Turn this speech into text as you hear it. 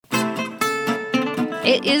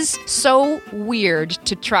It is so weird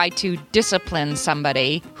to try to discipline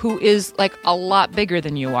somebody who is like a lot bigger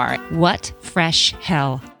than you are. What fresh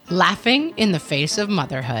hell? Laughing in the face of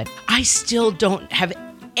motherhood. I still don't have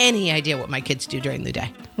any idea what my kids do during the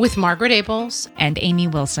day. With Margaret Abels And Amy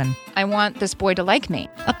Wilson. I want this boy to like me.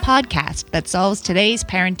 A podcast that solves today's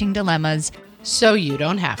parenting dilemmas. so you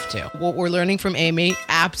don't have to. What we're learning from Amy,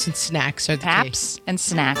 apps and snacks are the key. Apps and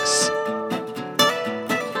snacks.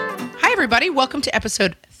 Hi, everybody. Welcome to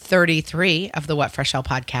episode 33 of the What Fresh Hell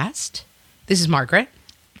podcast. This is Margaret.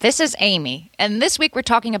 This is Amy. And this week we're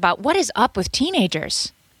talking about what is up with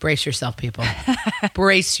teenagers. Brace yourself, people.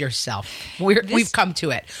 Brace yourself. We've come to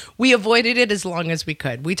it. We avoided it as long as we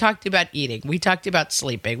could. We talked about eating. We talked about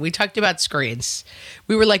sleeping. We talked about screens.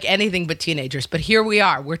 We were like anything but teenagers. But here we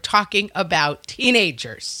are. We're talking about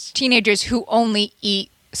teenagers. Teenagers who only eat,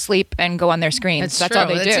 sleep, and go on their screens. That's true. all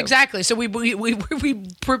they do. That's exactly. So we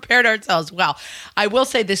prepared ourselves well. I will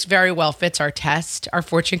say this very well fits our test, our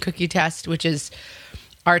fortune cookie test, which is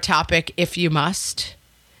our topic, if you must.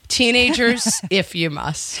 Teenagers, if you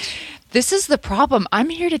must. This is the problem. I'm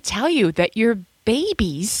here to tell you that your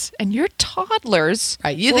babies and your toddlers.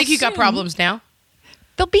 Right. You think you got problems now?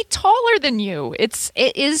 They'll be taller than you. It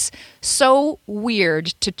is so weird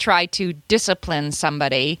to try to discipline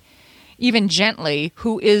somebody, even gently,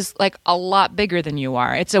 who is like a lot bigger than you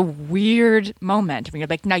are. It's a weird moment when you're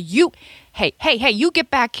like, now you, hey, you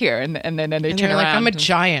get back here. And then they And turn they're around. like, I'm a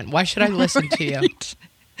giant. Why should I listen to you?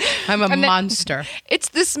 I'm a monster. It's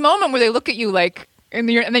this moment where they look at you like, and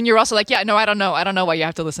then you're also like, yeah, no, I don't know why you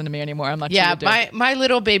have to listen to me anymore. I'm not sure you do. my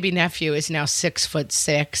little baby nephew is now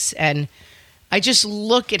 6'6", and I just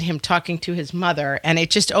look at him talking to his mother, and it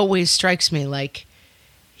just always strikes me like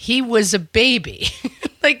he was a baby.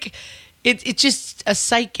 Like it's just a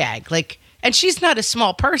sight gag. Like, and she's not a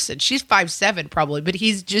small person. She's 5'7" probably, but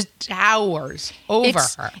he's just towers over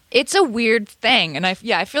her. It's a weird thing, and I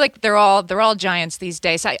feel like they're all giants these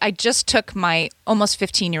days. I just took my almost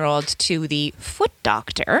 15-year-old to the foot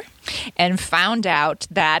doctor, and found out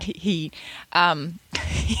that he had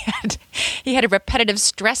a repetitive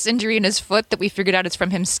stress injury in his foot that we figured out is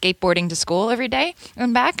from him skateboarding to school every day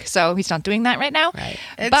and back. So he's not doing that right now. Right.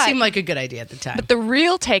 It seemed like a good idea at the time. But the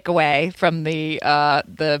real takeaway from the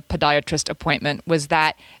podiatrist appointment was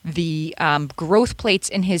that the growth plates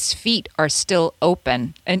in his feet are still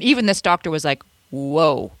open. And even this doctor was like,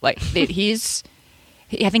 whoa. Like I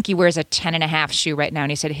think he wears a 10.5 shoe right now.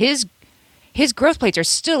 And he said his growth plates are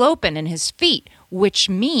still open in his feet, which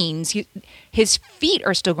means his feet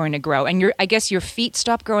are still going to grow. And I guess your feet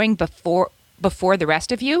stop growing before the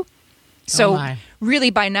rest of you. So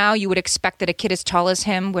really by now you would expect that a kid as tall as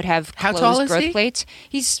him would have closed growth plates.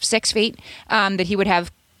 He's 6 feet, that he would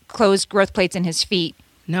have closed growth plates in his feet.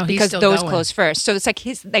 No, he's because still those going. close first. So it's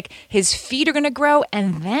like his feet are going to grow,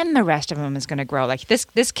 and then the rest of him is going to grow. Like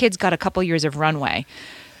this kid's got a couple years of runway.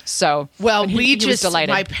 So he was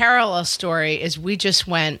delighted. My parallel story is we just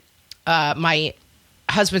went. My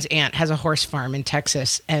husband's aunt has a horse farm in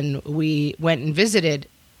Texas, and we went and visited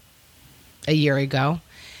a year ago.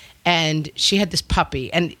 And she had this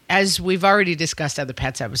puppy, and as we've already discussed on the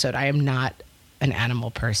pets episode, I am not an animal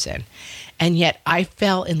person. And yet I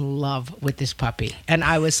fell in love with this puppy. And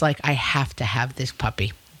I was like, I have to have this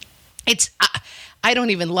puppy. I don't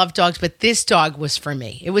even love dogs, but this dog was for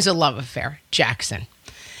me. It was a love affair, Jackson.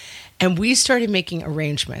 And we started making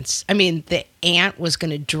arrangements. I mean, the aunt was going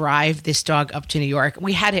to drive this dog up to New York.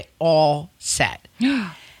 We had it all set.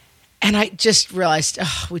 And I just realized,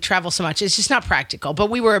 we travel so much. It's just not practical. But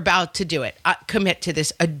we were about to do it. Commit to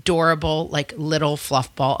this adorable, like, little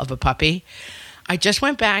fluff ball of a puppy. I just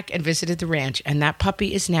went back and visited the ranch, and that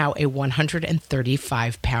puppy is now a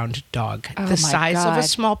 135-pound dog, the size of a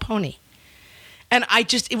small pony. And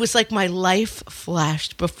it was like my life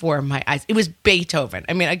flashed before my eyes. It was Beethoven.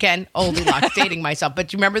 I mean, again, Goldilocks, dating myself. But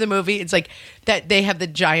do you remember the movie? It's like that they have the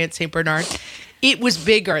giant St. Bernard. It was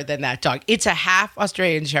bigger than that dog. It's a half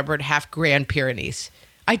Australian Shepherd, half Grand Pyrenees.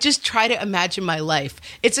 I just try to imagine my life.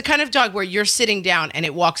 It's the kind of dog where you're sitting down and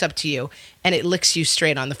it walks up to you and it licks you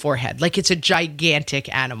straight on the forehead. Like it's a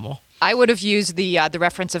gigantic animal. I would have used the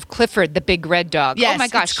reference of Clifford, the big red dog. Yes, oh my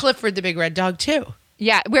gosh, it's Clifford, the big red dog too.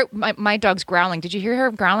 Yeah, my dog's growling. Did you hear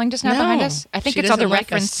her growling just now behind us? I think it's all the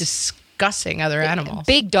reference. Us discussing other animals.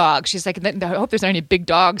 Big dogs. She's like, I hope there's not any big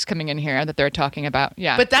dogs coming in here that they're talking about.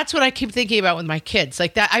 Yeah. But that's what I keep thinking about with my kids.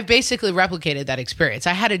 Like that, I've basically replicated that experience.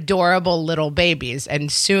 I had adorable little babies,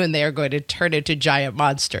 and soon they are going to turn into giant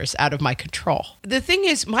monsters out of my control. The thing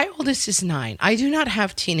is, my oldest is 9. I do not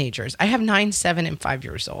have teenagers. I have 9, 7, and 5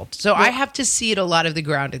 years old. So I have to cede a lot of the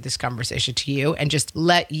ground in this conversation to you and just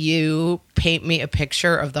let you paint me a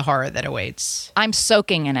picture of the horror that awaits. I'm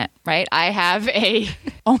soaking in it, right? I have a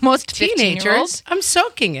almost 15-year-old. Teenagers, I'm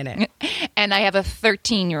soaking in it. And I have a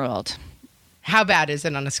 13-year-old. How bad is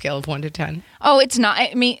it on a scale of 1 to 10? Oh, it's not.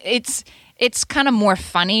 I mean, it's kind of more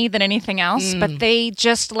funny than anything else, but they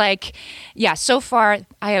just like, yeah, so far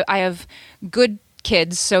I have good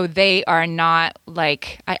kids, so they are not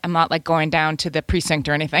like, I'm not like going down to the precinct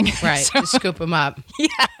or anything. Right, So, to scoop them up.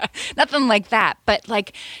 yeah, nothing like that. But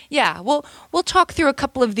like, yeah, we'll talk through a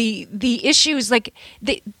couple of the issues. Like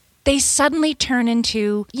they suddenly turn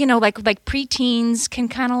into, like preteens can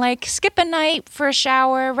kind of like skip a night for a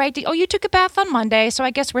shower, right? Oh, you took a bath on Monday, so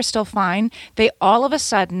I guess we're still fine. They all of a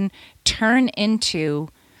sudden turn into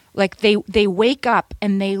like they wake up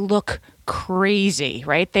and they look crazy,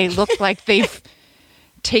 right? They look like they've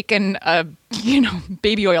taken a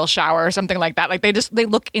baby oil shower or something like that. Like they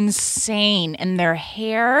look insane, and their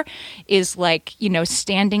hair is like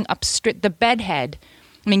standing up straight. The bedhead.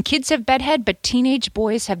 I mean, kids have bedhead, but teenage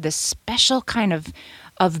boys have this special kind of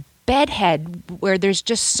bedhead where there's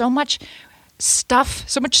just so much stuff,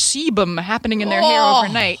 so much sebum happening in their hair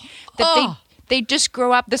overnight that they just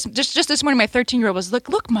grow up. Just this morning, my 13-year-old was like,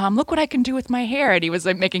 "Look, Mom, look what I can do with my hair," and he was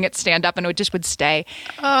like making it stand up, and it just would stay.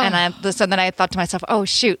 And so then I thought to myself, "Oh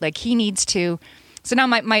shoot! Like he needs to." So now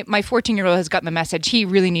my 14-year-old has gotten the message. He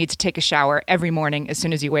really needs to take a shower every morning as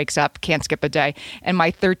soon as he wakes up. Can't skip a day. And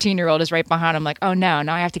my 13-year-old is right behind him like, oh, no,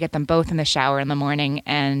 now I have to get them both in the shower in the morning.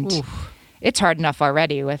 And it's hard enough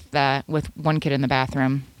already with one kid in the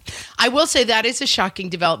bathroom. I will say that is a shocking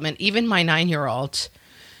development. Even my 9-year-old,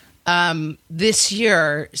 this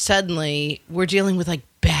year, suddenly we're dealing with like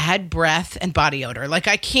bad breath and body odor. Like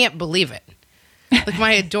I can't believe it. Like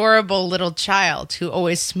my adorable little child who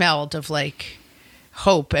always smelled of like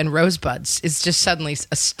hope and rosebuds is just suddenly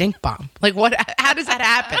a stink bomb. Like what? How does that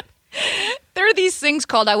happen? There are these things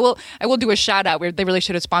called, I will do a shout out where they really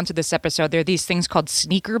should have sponsored this episode. There are these things called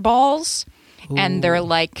sneaker balls. Ooh. And they're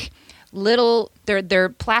like little, they're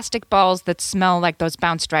plastic balls that smell like those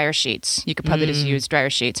bounce dryer sheets. You could probably just use dryer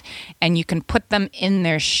sheets, and you can put them in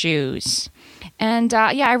their shoes. And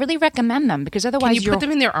yeah, I really recommend them because otherwise Can you put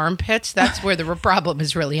them in their armpits? That's where the problem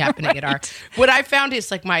is really happening at our. What I found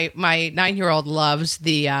is like my 9-year-old loves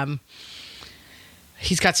the.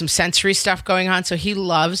 He's got some sensory stuff going on, so he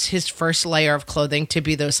loves his first layer of clothing to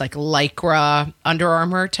be those like Lycra Under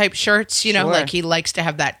Armour type shirts. You know, Sure. like he likes to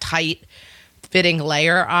have that tight fitting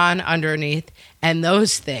layer on underneath, and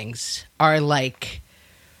those things are like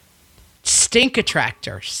stink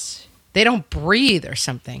attractors. They don't breathe or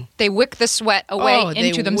something. They wick the sweat away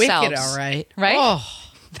into themselves. Wick it, all right. Right? Oh,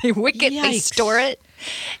 they wick it, they yikes. store it.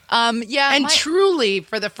 Yeah. And truly,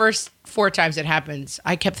 for the first 4 times it happens,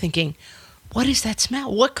 I kept thinking, what is that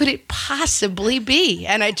smell? What could it possibly be?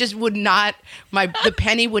 And I just would not, the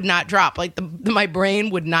penny would not drop. Like my brain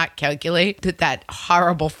would not calculate that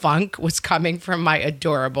horrible funk was coming from my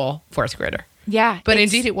adorable 4th grader. Yeah. But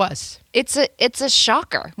indeed it was. It's a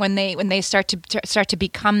shocker when they start to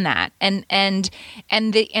become that, and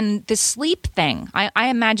the sleep thing. I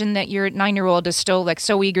imagine that your 9-year-old is still like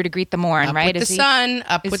so eager to greet the morn, Up right? with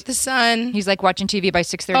the sun. He's like watching TV by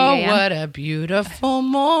 6:30 Oh, a.m. what a beautiful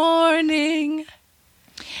morning!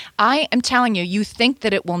 I am telling you, you think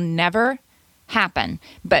that it will never happen,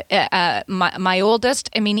 but my oldest.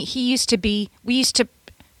 I mean, we used to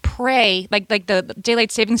pray, like the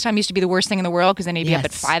daylight savings time used to be the worst thing in the world because then he'd be up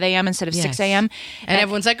at 5 a.m. instead of 6 a.m. And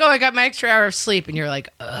everyone's like, oh, I got my extra hour of sleep. And you're like,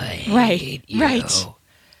 I hate you.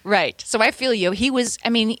 Right. So I feel you. He was, I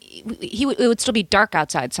mean, it would still be dark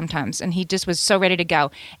outside sometimes, and he just was so ready to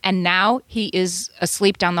go. And now he is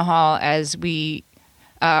asleep down the hall as we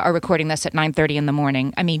are recording this at 9:30 in the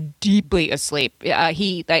morning. I mean, deeply asleep. I'd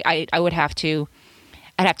have to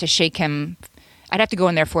shake him. I'd have to go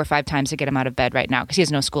in there 4 or 5 times to get him out of bed right now because he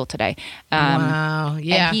has no school today. Wow,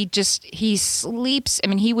 yeah. And he sleeps. I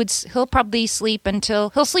mean, he'll probably sleep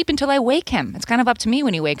until I wake him. It's kind of up to me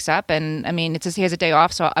when he wakes up. And I mean, he has a day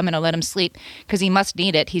off, so I'm going to let him sleep because he must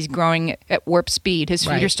need it. He's growing at warp speed. His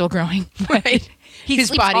feet are still growing. Right.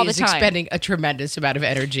 His body all the is time. expending a tremendous amount of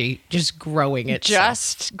energy, just growing it.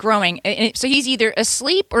 Just growing. So he's either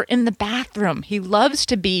asleep or in the bathroom. He loves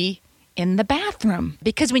to be in the bathroom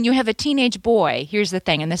because when you have a teenage boy, here's the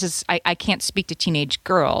thing, and this is I can't speak to teenage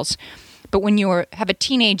girls, But when have a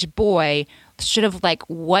teenage boy, sort of like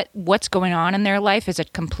what's going on in their life is a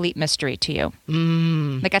complete mystery to you.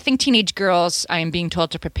 Like I think teenage girls, I am being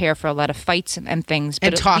told to prepare for a lot of fights and things.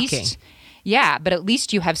 But And talking. Least, yeah, but at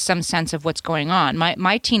least you have some sense of what's going on.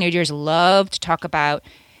 My teenagers love to talk about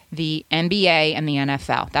the NBA and the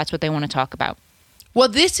NFL. That's what they want to talk about. Well,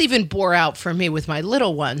 this even bore out for me with my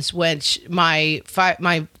little ones, which my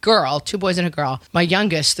girl, 2 boys and a girl, my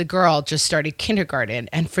youngest, the girl, just started kindergarten.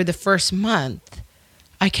 And for the first month,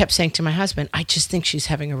 I kept saying to my husband, I just think she's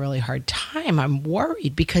having a really hard time. I'm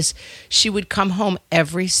worried because she would come home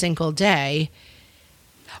every single day.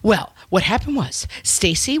 Well, what happened was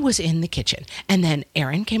Stacy was in the kitchen and then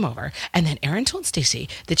Erin came over and then Erin told Stacy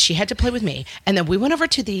that she had to play with me. And then we went over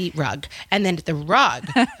to the rug and then the rug,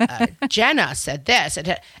 Jenna said this.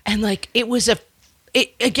 And like,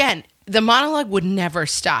 again, the monologue would never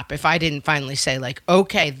stop if I didn't finally say like,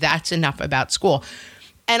 okay, that's enough about school.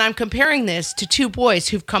 And I'm comparing this to 2 boys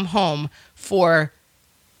who've come home for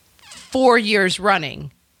 4 years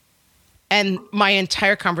running. And my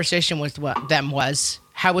entire conversation with them was,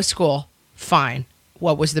 how was school? Fine.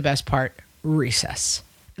 What was the best part? Recess.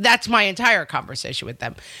 That's my entire conversation with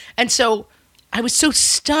them. And so I was so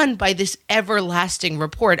stunned by this everlasting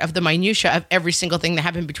report of the minutia of every single thing that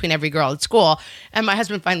happened between every girl at school. And my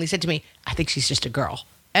husband finally said to me, I think she's just a girl.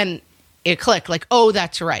 And it clicked like, oh,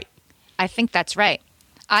 that's right. I think that's right.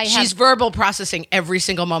 She's verbal processing every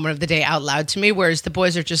single moment of the day out loud to me, whereas the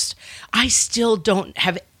boys are just, I still don't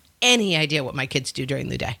have any idea what my kids do during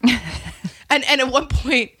the day. And at one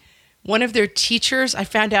point, one of their teachers, I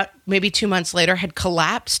found out maybe 2 months later, had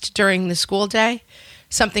collapsed during the school day.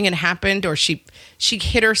 Something had happened or she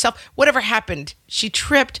hit herself. Whatever happened, she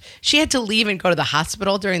tripped. She had to leave and go to the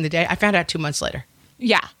hospital during the day. I found out 2 months later.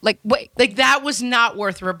 Yeah. Like, wait. Like, that was not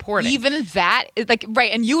worth reporting. Even that? Like,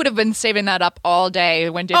 right. And you would have been saving that up all day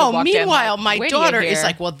when David walked in. Meanwhile, like, my daughter is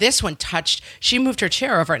like, well, this one she moved her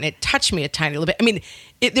chair over and it touched me a tiny little bit. I mean,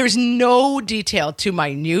 there's no detail too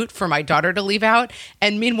minute for my daughter to leave out.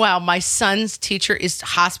 And meanwhile, my son's teacher is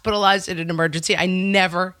hospitalized in an emergency. I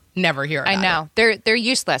never hear about it. I know. They're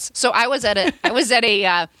useless. So I was at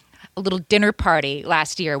a little dinner party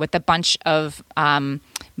last year with a bunch of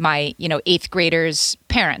my 8th graders'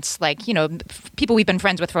 parents, like people we've been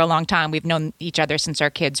friends with for a long time. We've known each other since our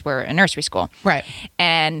kids were in nursery school, right?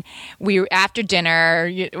 And after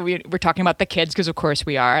dinner we're talking about the kids because of course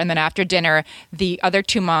we are. And then after dinner, the other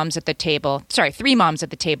 3 moms at the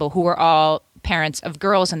table, who were all parents of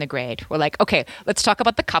girls in the grade, were like, okay, let's talk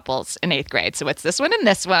about the couples in 8th grade. So it's this one and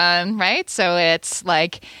this one, right? So it's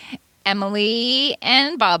like Emily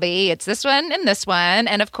and Bobby, it's this one and this one,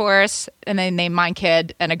 and of course, and they named my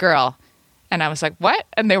kid and a girl. And I was like, what?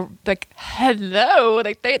 And they were like, hello.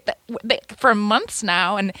 Like they for months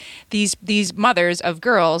now. And these mothers of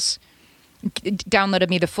girls downloaded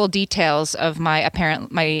me the full details of my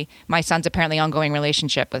son's apparently ongoing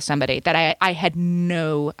relationship with somebody that I had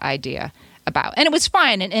no idea about. And it was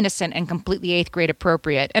fine and innocent and completely 8th grade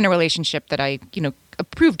appropriate in a relationship that I,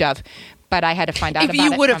 approved of. But I had to find out about it.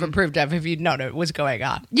 If you would have approved of if you'd known it was going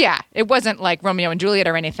on. Yeah. It wasn't like Romeo and Juliet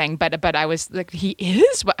or anything, but I was like, he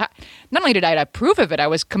is? Not only did I approve of it, I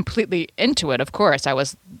was completely into it, of course. I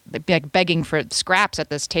was like begging for scraps at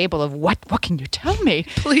this table of what can you tell me?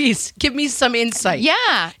 Please, give me some insight.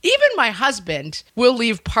 Yeah. Even my husband will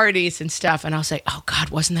leave parties and stuff, and I'll say, oh, God,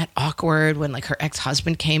 wasn't that awkward when like her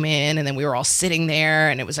ex-husband came in, and then we were all sitting there,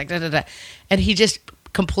 and it was like, da-da-da. And he just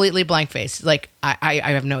completely blank face. Like, I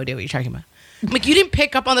have no idea what you're talking about. Like, you didn't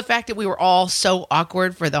pick up on the fact that we were all so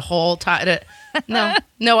awkward for the whole time.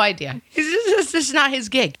 No idea. This is not his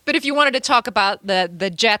gig. But if you wanted to talk about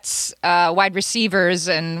the Jets wide receivers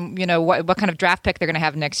and what kind of draft pick they're going to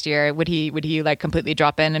have next year, would he like completely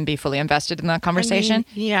drop in and be fully invested in that conversation?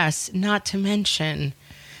 I mean, yes. Not to mention,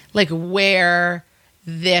 like where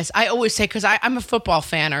this. I always say because I'm a football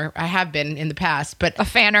fanner. I have been in the past, but a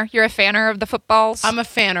fanner. You're a fanner of the footballs. I'm a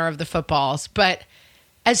fanner of the footballs, but.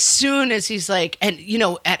 As soon as he's like, and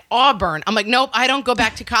at Auburn, I'm like, nope, I don't go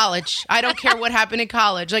back to college. I don't care what happened in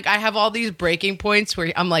college. Like, I have all these breaking points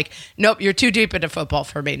where I'm like, nope, you're too deep into football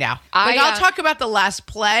for me now. I'll talk about the last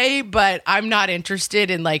play, but I'm not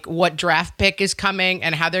interested in like what draft pick is coming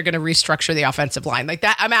and how they're going to restructure the offensive line. Like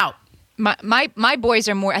that, I'm out. My boys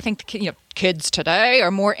are more, I think, kids today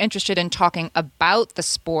are more interested in talking about the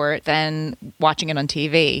sport than watching it on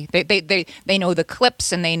TV. They know the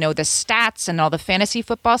clips and they know the stats and all the fantasy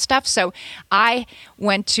football stuff. So I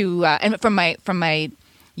went to and from my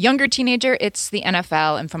younger teenager, it's the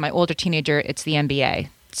NFL, and from my older teenager, it's the NBA.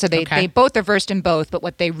 So they both are versed in both, but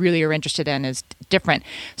what they really are interested in is different.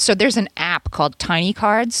 So there's an app called Tiny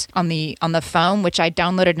Cards on the phone, which I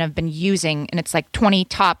downloaded and have been using, and it's like 20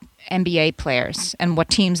 top NBA players and what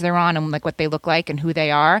teams they're on and like what they look like and who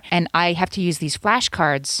they are. And I have to use these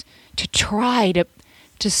flashcards to try to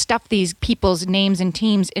stuff these people's names and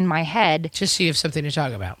teams in my head. Just so you have something to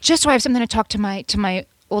talk about. Just so I have something to talk to my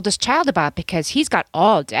oldest child about, because he's got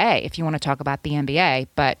all day if you want to talk about the NBA.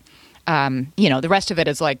 But the rest of it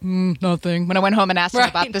is like nothing. When I went home and asked him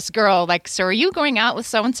about this girl, like, so are you going out with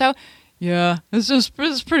so and so? Yeah, it's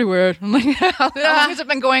pretty weird. I'm like, how long has it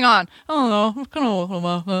been going on? I don't know. It's kind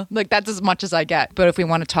of like that's as much as I get. But if we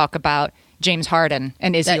want to talk about James Harden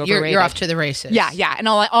and is he overrated? You're off to the races. Yeah. And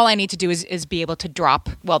all I need to do is be able to drop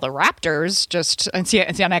the Raptors and see,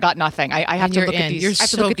 and I got nothing. I have to look at these. I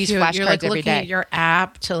have to look at these flashcards every day. At your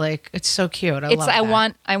app to like, it's so cute. I love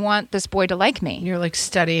that. I want this boy to like me. You're like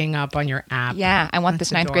studying up on your app. Yeah, I want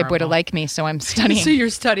this ninth grade boy to like me, so I'm studying. So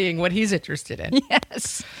you're studying what he's interested in.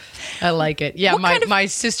 Yes. I like it. Yeah, my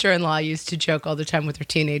sister-in-law used to joke all the time with her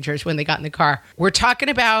teenagers when they got in the car. We're talking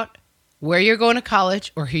about where you're going to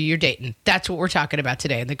college or who you're dating. That's what we're talking about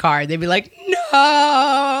today in the car. They'd be like,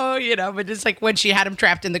 no, but just like when she had him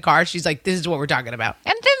trapped in the car, she's like, this is what we're talking about.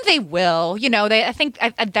 And then they will, I think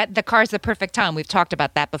that the car's the perfect time. We've talked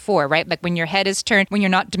about that before, right? Like when your head is turned, when you're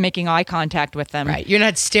not making eye contact with them. Right. You're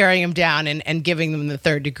not staring them down and giving them the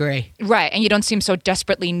third degree. Right. And you don't seem so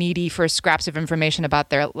desperately needy for scraps of information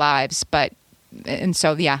about their lives. And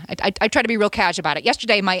so, I try to be real casual about it.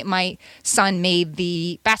 Yesterday, my son made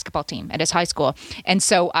the basketball team at his high school. And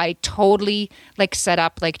so I totally set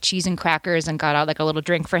up cheese and crackers and got out a little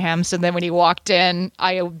drink for him. So then when he walked in,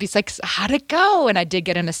 I would be like, how'd it go? And I did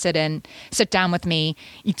get him to sit down with me,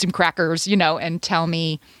 eat some crackers, and tell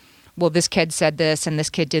me, well, this kid said this and this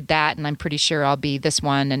kid did that, and I'm pretty sure I'll be this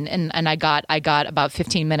one. And I got about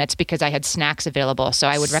 15 minutes because I had snacks available, so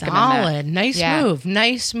I would recommend that. Solid.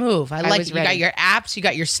 Nice move. I like it. You got your apps, you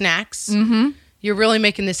got your snacks. Mm-hmm. You're really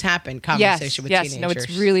making this happen, conversation with teenagers. Yes, no, it's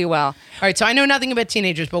really well. All right, so I know nothing about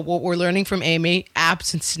teenagers, but what we're learning from Amy,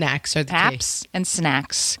 apps and snacks are the key. Apps and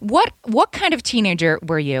snacks. What kind of teenager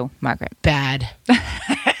were you, Margaret? Bad.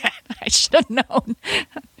 I should have known.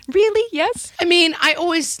 Really? Yes. I mean, I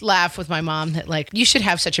always laugh with my mom that you should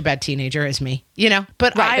have such a bad teenager as me,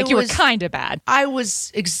 But right, you were kind of bad. I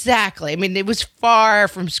was exactly. I mean, it was far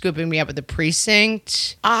from scooping me up at the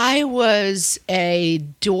precinct. I was a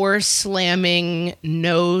door slamming,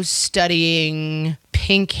 nose studying,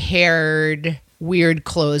 pink haired, weird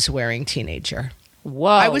clothes wearing teenager. Whoa.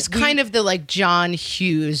 I was kind of the John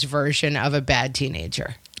Hughes version of a bad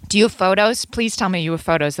teenager. Do you have photos? Please tell me you have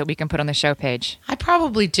photos that we can put on the show page. I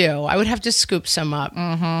probably do. I would have to scoop some up.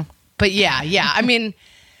 Mm-hmm. But yeah. I mean,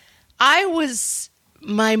 I was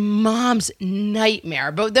my mom's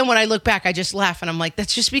nightmare. But then when I look back, I just laugh and I'm like,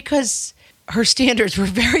 that's just because her standards were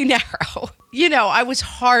very narrow. I was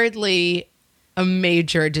hardly a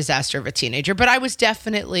major disaster of a teenager, but I was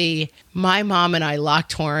definitely, my mom and I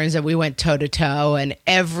locked horns and we went toe to toe, and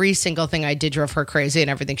every single thing I did drove her crazy and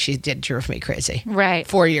everything she did drove me crazy. Right.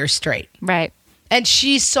 4 years straight. Right. And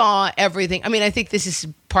she saw everything. I mean, I think this is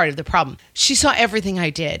part of the problem. She saw everything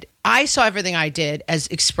I did. I saw everything I did as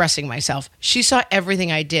expressing myself. She saw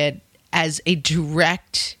everything I did as a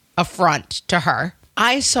direct affront to her.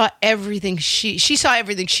 I saw everything she saw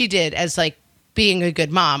everything she did as being a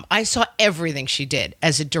good mom. I saw everything she did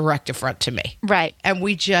as a direct affront to me. Right. And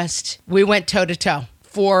we went toe to toe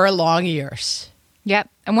for long years. Yep.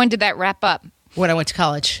 And when did that wrap up? When I went to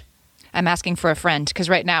college. I'm asking for a friend because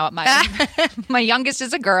right now my youngest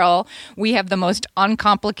is a girl. We have the most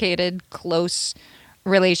uncomplicated, close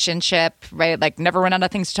relationship, right? Never run out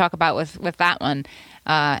of things to talk about with that one.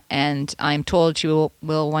 And I'm told she will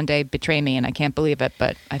one day betray me, and I can't believe it,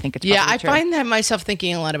 but I think it's probably true. I find that myself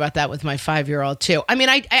thinking a lot about that with my 5-year-old too. I mean,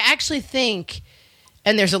 I actually think,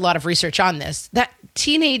 and there's a lot of research on this, that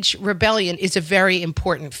teenage rebellion is a very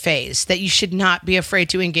important phase that you should not be afraid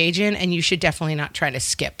to engage in, and you should definitely not try to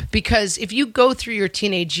skip. Because if you go through your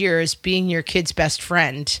teenage years being your kid's best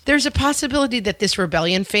friend, there's a possibility that this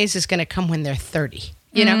rebellion phase is going to come when they're 30.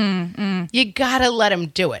 You gotta let them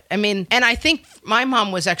do it. I mean, and I think my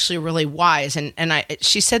mom was actually really wise, and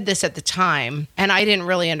she said this at the time, and I didn't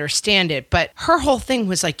really understand it, but her whole thing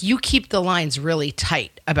was you keep the lines really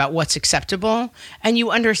tight about what's acceptable, and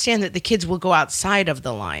you understand that the kids will go outside of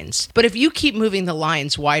the lines. But if you keep moving the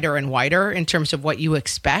lines wider and wider in terms of what you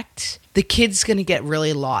expect, the kid's gonna get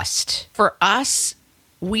really lost. For us,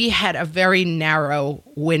 we had a very narrow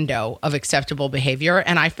window of acceptable behavior,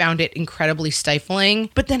 and I found it incredibly stifling.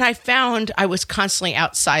 But then I found I was constantly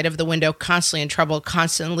outside of the window, constantly in trouble,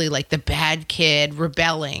 constantly like the bad kid,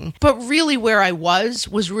 rebelling. But really where I was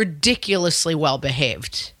ridiculously well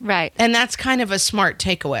behaved. Right. And that's kind of a smart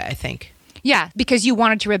takeaway, I think. Yeah, because you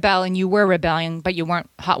wanted to rebel and you were rebelling, but you weren't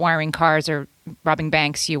hot wiring cars or robbing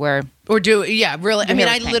banks. You were... really. I mean,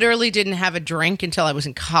 I thing. literally didn't have a drink until I was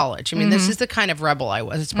in college. I mean, this is the kind of rebel I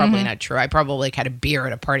was. It's probably not true. I probably like had a beer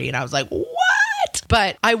at a party and I was like, what?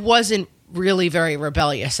 But I wasn't really very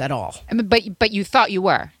rebellious at all. But you thought you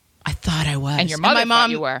were. I thought I was. And your mother my mom thought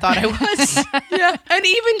you were. thought I was. Yeah. And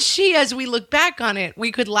even she, as we look back on it,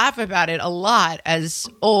 we could laugh about it a lot as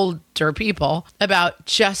older people about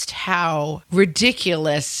just how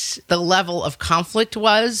ridiculous the level of conflict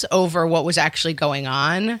was over what was actually going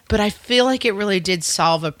on. But I feel like it really did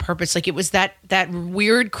solve a purpose. Like it was that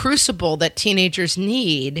weird crucible that teenagers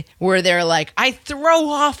need where they're like, I throw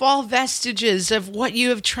off all vestiges of what you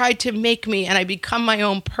have tried to make me and I become my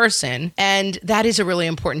own person. And that is a really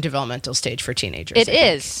important developmental stage for teenagers. It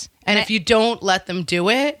is. And if you don't let them do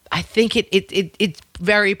it, I think it's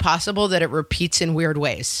very possible that it repeats in weird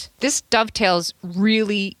ways. This dovetails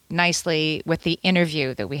really nicely with the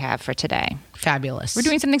interview that we have for today. Fabulous. We're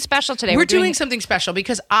doing something special today. We're doing something special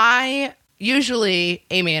because usually,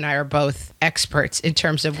 Amy and I are both experts in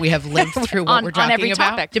terms of we have lived through what we're talking every about,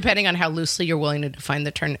 topic. depending on how loosely you're willing to define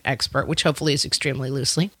the term expert, which hopefully is extremely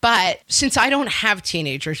loosely. But since I don't have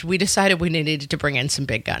teenagers, we decided we needed to bring in some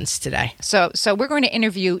big guns today. So we're going to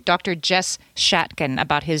interview Dr. Jess Shatkin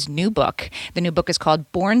about his new book. The new book is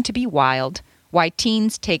called Born to be Wild: Why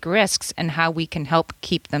Teens Take Risks and How We Can Help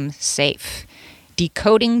Keep Them Safe.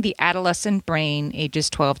 Decoding the Adolescent Brain, ages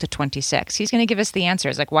 12 to 26. He's going to give us the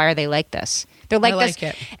answers. Like, why are they like this? They're like this,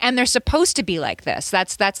 it. And they're supposed to be like this.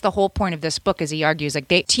 That's the whole point of this book, as he argues. Like,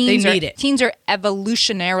 teens are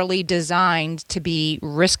evolutionarily designed to be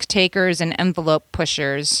risk takers and envelope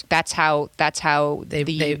pushers. That's how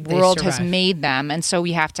the world has made them, and so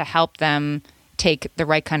we have to help them take the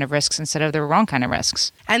right kind of risks instead of the wrong kind of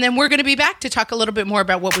risks. And then we're going to be back to talk a little bit more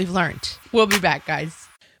about what we've learned. We'll be back, guys.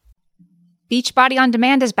 Beachbody On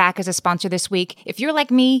Demand is back as a sponsor this week. If you're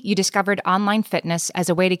like me, you discovered online fitness as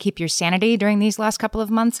a way to keep your sanity during these last couple of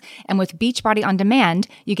months. And with Beachbody On Demand,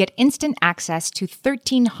 you get instant access to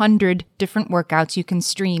 1,300 different workouts you can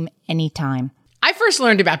stream anytime. I first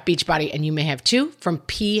learned about Beachbody, and you may have too, from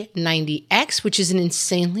P90X, which is an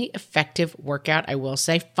insanely effective workout, I will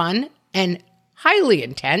say, fun and highly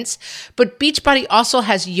intense. But Beachbody also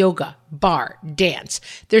has yoga, bar, dance.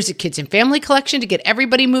 There's a kids and family collection to get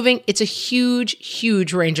everybody moving. It's a huge,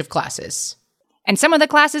 huge range of classes. And some of the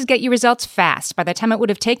classes get you results fast. By the time it would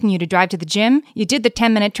have taken you to drive to the gym, you did the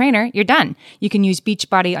 10-minute trainer, you're done. You can use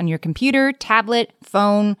Beachbody on your computer, tablet,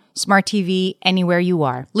 phone, smart TV, anywhere you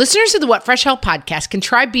are. Listeners of the What Fresh Hell podcast can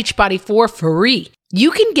try Beachbody for free. You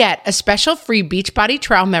can get a special free Beachbody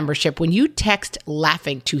trial membership when you text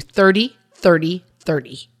LAUGHING to 3030.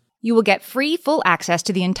 You will get free full access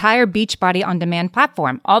to the entire Beachbody On Demand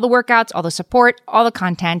platform. All the workouts, all the support, all the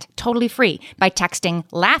content, totally free by texting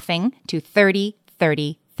LAUGHING to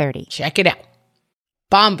 303030. Check it out.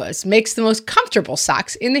 Bombas makes the most comfortable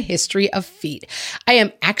socks in the history of feet. I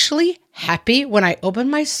am actually happy when I open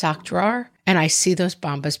my sock drawer and I see those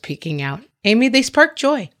Bombas peeking out. Amy, they spark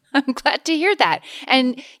joy. I'm glad to hear that.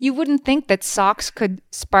 And you wouldn't think that socks could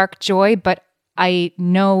spark joy, but I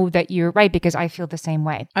know that you're right because I feel the same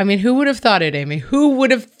way. I mean, who would have thought it, Amy? Who would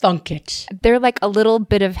have thunk it? They're like a little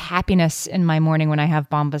bit of happiness in my morning when I have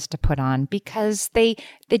Bombas to put on because they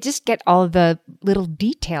just get all of the little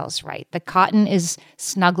details right. The cotton is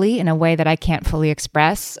snuggly in a way that I can't fully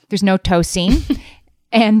express. There's no toe seam.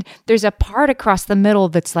 And there's a part across the middle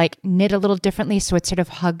that's like knit a little differently, so it sort of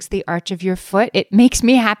hugs the arch of your foot. It makes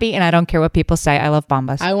me happy, and I don't care what people say. I love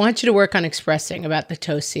Bombas. I want you to work on expressing about the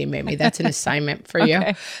toe seam, Amy. That's an assignment for you.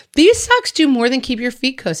 These socks do more than keep your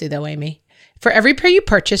feet cozy, though, Amy. For every pair you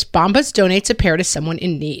purchase, Bombas donates a pair to someone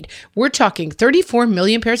in need. We're talking 34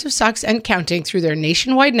 million pairs of socks and counting through their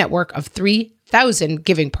nationwide network of 3,000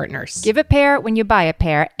 giving partners. Give a pair when you buy a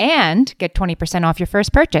pair and get 20% off your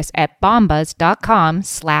first purchase at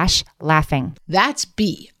bombas.com/laughing. That's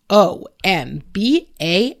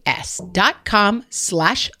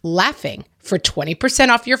BOMBAS.com/laughing for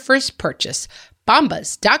 20% off your first purchase.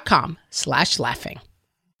 Bombas.com/laughing.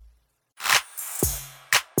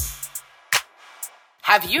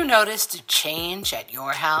 Have you noticed a change at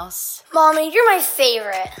your house? Mommy, you're my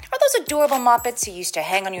favorite. Are those adorable Muppets who used to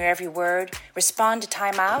hang on your every word, respond to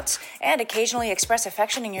timeouts, and occasionally express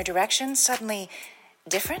affection in your direction suddenly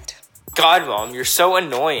different? God, Mom, you're so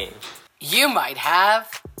annoying. You might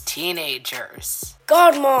have teenagers.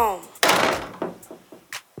 God, Mom.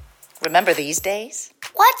 Remember these days?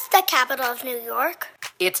 What's the capital of New York?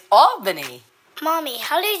 It's Albany. Mommy,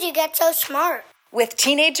 how did you get so smart? With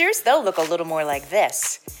teenagers, they'll look a little more like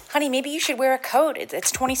this. Honey, maybe you should wear a coat.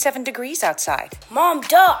 It's 27 degrees outside. Mom,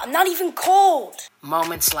 duh, I'm not even cold.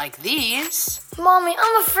 Moments like these Mommy,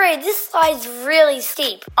 I'm afraid this slide's really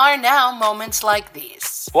steep. are now moments like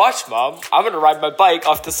these. Watch, Mom. I'm gonna ride my bike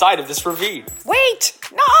off the side of this ravine. Wait!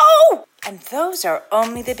 No! And those are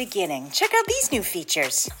only the beginning. Check out these new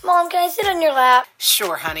features. Mom, can I sit on your lap?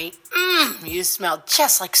 Sure, honey. You smell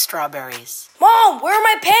just like strawberries. Mom, where are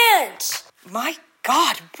my pants? My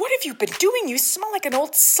God, what have you been doing? You smell like an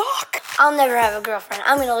old sock. I'll never have a girlfriend.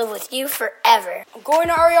 I'm gonna live with you forever. I'm going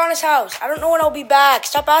to Ariana's house. I don't know when I'll be back.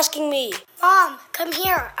 Stop asking me. Mom, come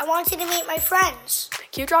here. I want you to meet my friends.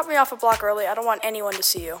 Can you drop me off a block early? I don't want anyone to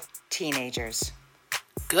see you. Teenagers.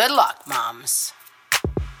 Good luck, moms.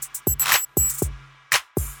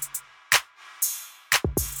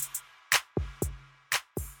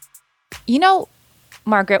 You know,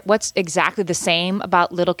 Margaret, what's exactly the same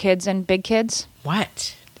about little kids and big kids?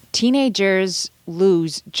 What? Teenagers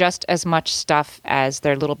lose just as much stuff as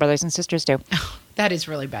their little brothers and sisters do. That is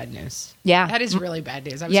really bad news. Yeah. That is really bad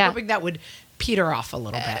news. I was Yeah. hoping that would peter off a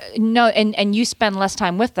little bit. No, and you spend less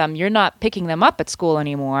time with them. You're not picking them up at school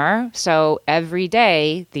anymore. So every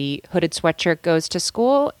day, the hooded sweatshirt goes to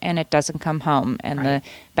school and it doesn't come home. And the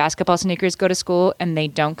basketball sneakers go to school and they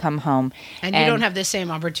don't come home. And you don't have the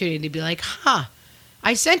same opportunity to be like,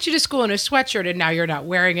 I sent you to school in a sweatshirt and now you're not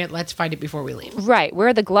wearing it. Let's find it before we leave. Right. Where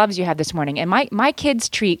are the gloves you had this morning? And my kids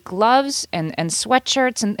treat gloves and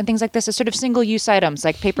sweatshirts and things like this as sort of single-use items,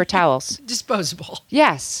 like paper towels. Disposable.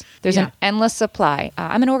 Yes. There's Yeah. an endless supply.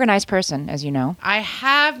 I'm an organized person, as you know. I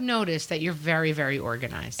have noticed that you're very, very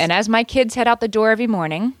organized. And as my kids head out the door every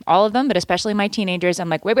morning, all of them, but especially my teenagers, I'm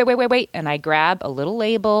like, wait. And I grab a little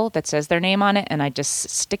label that says their name on it, and I just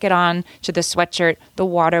stick it on to the sweatshirt, the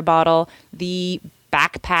water bottle, the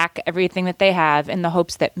backpack, everything that they have, in the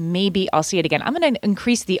hopes that maybe I'll see it again. I'm going to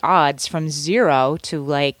increase the odds from 0 to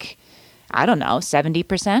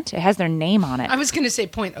 70%. It has their name on it. I was going to say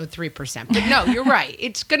 0.03%, but no, you're right.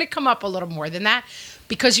 It's going to come up a little more than that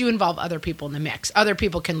because you involve other people in the mix. Other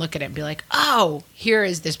people can look at it and be like, oh, here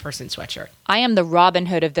is this person's sweatshirt. I am the Robin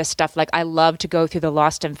Hood of this stuff. Like, I love to go through the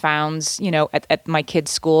lost and founds, at my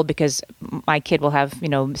kid's school, because my kid will have,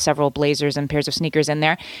 several blazers and pairs of sneakers in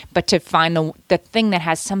there. But to find the thing that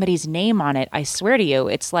has somebody's name on it, I swear to you,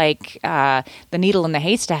 it's like the needle in the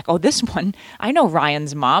haystack. Oh, this one, I know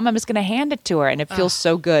Ryan's mom. I'm just going to hand it to her. And it feels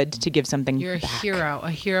so good to give something You're back. a hero.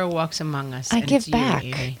 A hero walks among us. I and give it's you, back.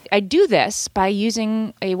 Amy. I do this by using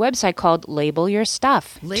a website called Label Your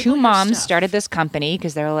Stuff. Label Two Your moms Stuff. started this company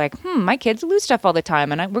because they were like, my kids lose stuff all the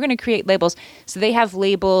time, and we're going to create labels. So they have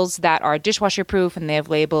labels that are dishwasher proof, and they have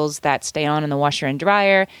labels that stay on in the washer and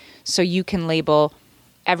dryer. So you can label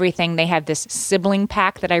everything. They have this sibling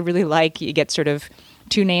pack that I really like. You get sort of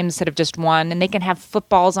 2 names instead of just one, and they can have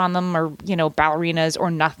footballs on them, or ballerinas,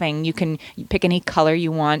 or nothing. You can pick any color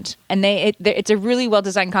you want, and it's a really well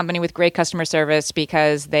designed company with great customer service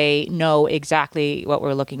because they know exactly what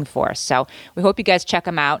we're looking for. So we hope you guys check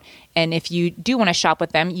them out, and if you do want to shop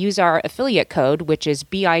with them, use our affiliate code, which is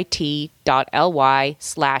bit.ly/fresh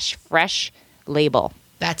label.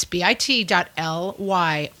 That's bit.ly/fresh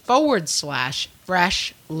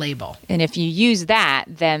label. And if you use that,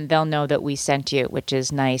 then they'll know that we sent you, which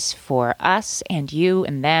is nice for us and you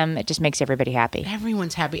and them. It just makes everybody happy.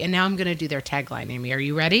 Everyone's happy. And now I'm going to do their tagline, Amy. Are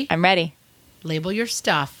you ready? I'm ready. Label your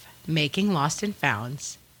stuff, making lost and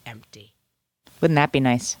founds empty. Wouldn't that be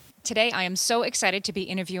nice? Today, I am so excited to be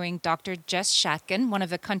interviewing Dr. Jess Shatkin, one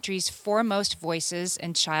of the country's foremost voices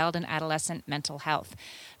in child and adolescent mental health.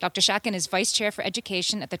 Dr. Shatkin is Vice Chair for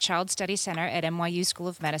Education at the Child Study Center at NYU School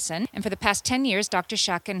of Medicine. And for the past 10 years, Dr.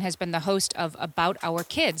 Shatkin has been the host of About Our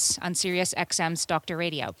Kids on Sirius XM's Dr.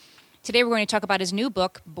 Radio. Today, we're going to talk about his new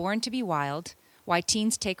book, Born to be Wild: Why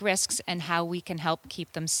Teens Take Risks and How We Can Help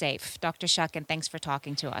Keep Them Safe. Dr. Shatkin, thanks for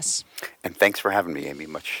talking to us. And thanks for having me, Amy.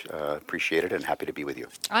 Much appreciated and happy to be with you.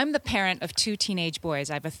 I'm the parent of 2 teenage boys.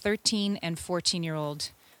 I have a 13 and 14-year-old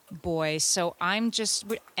boy, so I'm just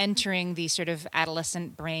entering the sort of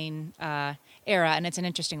adolescent brain era, and it's an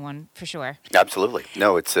interesting one for sure. Absolutely.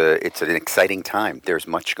 No, it's an exciting time. There's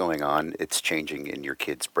much going on. It's changing in your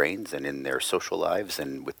kids' brains and in their social lives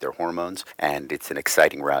and with their hormones, and it's an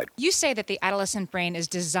exciting ride. You say that the adolescent brain is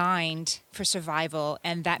designed for survival,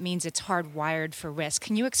 and that means it's hardwired for risk.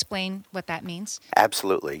 Can you explain what that means?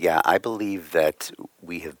 Absolutely. Yeah, I believe that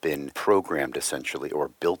we have been programmed essentially or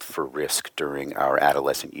built for risk during our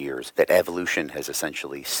adolescent years, that evolution has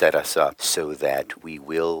essentially set us up so that we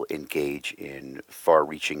will engage in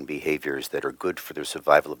far-reaching behaviors that are good for the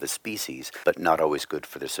survival of the species, but not always good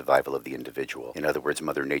for the survival of the individual. In other words,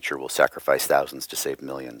 Mother Nature will sacrifice thousands to save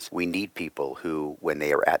millions. We need people who, when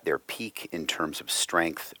they are at their peak in terms of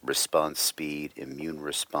strength, response speed, immune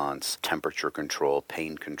response, temperature control,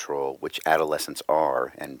 pain control, which adolescents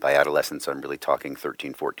are, and by adolescents I'm really talking 13,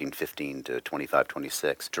 14, 15 to 25,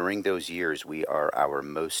 26. During those years, we are our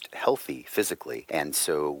most healthy physically, and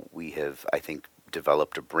so we have, I think,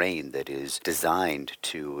 developed a brain that is designed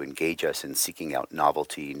to engage us in seeking out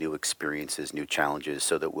novelty, new experiences, new challenges,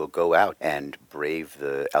 so that we'll go out and brave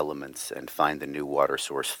the elements and find the new water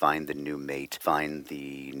source, find the new mate, find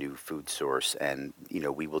the new food source, and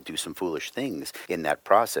we will do some foolish things. In that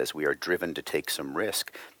process, we are driven to take some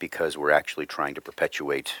risk because we're actually trying to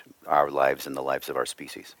perpetuate our lives and the lives of our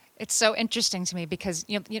species. It's so interesting to me because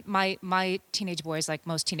my teenage boys, like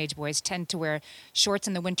most teenage boys, tend to wear shorts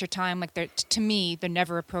in the wintertime. Like to me, they're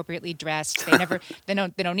never appropriately dressed. They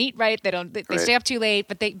don't eat right. They stay up too late.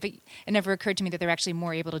 But it never occurred to me that they're actually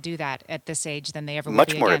more able to do that at this age than they ever would be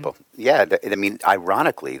again. Much more able. Yeah, I mean,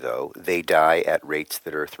 ironically though, they die at rates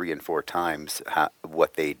that are 3 and 4 times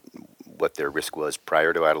what their risk was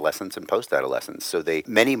prior to adolescence and post-adolescence. So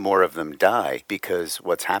many more of them die because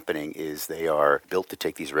what's happening is they are built to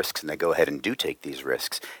take these risks and they go ahead and do take these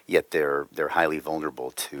risks, yet they're highly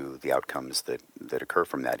vulnerable to the outcomes that occur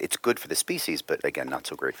from that. It's good for the species, but again, not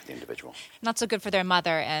so great for the individual. Not so good for their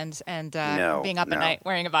mother and being up at night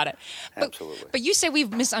worrying about it. Absolutely. But you say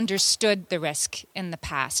we've misunderstood the risk in the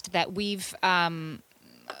past, that we've not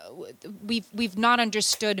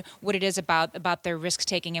understood what it is about their risk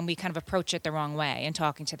taking, and we kind of approach it the wrong way in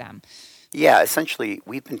talking to them. Yeah, essentially,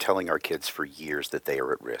 we've been telling our kids for years that they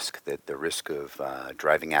are at risk, that the risk of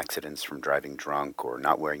driving accidents from driving drunk or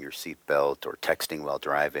not wearing your seatbelt or texting while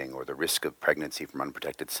driving or the risk of pregnancy from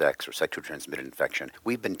unprotected sex or sexually transmitted infection.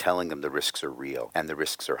 We've been telling them the risks are real and the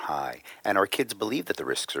risks are high. And our kids believe that the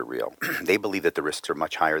risks are real. They believe that the risks are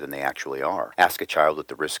much higher than they actually are. Ask a child what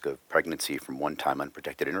the risk of pregnancy from one-time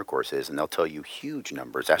unprotected intercourse is, and they'll tell you huge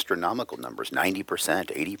numbers, astronomical numbers, 90%,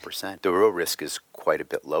 80%. The real risk is quite a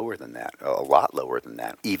bit lower than that. A lot lower than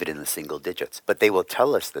that, even in the single digits. But they will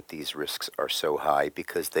tell us that these risks are so high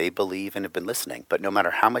because they believe and have been listening. But no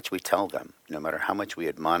matter how much we tell them, no matter how much we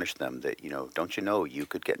admonish them that, don't you know you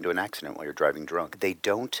could get into an accident while you're driving drunk, they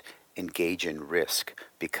don't engage in risk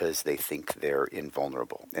because they think they're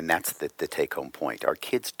invulnerable. And that's the take-home point. Our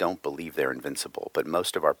kids don't believe they're invincible, but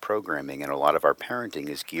most of our programming and a lot of our parenting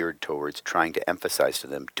is geared towards trying to emphasize to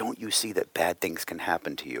them, don't you see that bad things can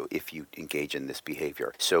happen to you if you engage in this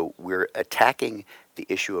behavior? So we're attacking the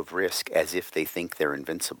issue of risk as if they think they're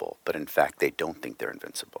invincible, but in fact they don't think they're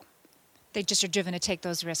invincible. They just are driven to take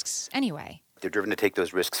those risks anyway. They're driven to take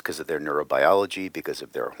those risks because of their neurobiology, because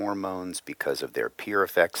of their hormones, because of their peer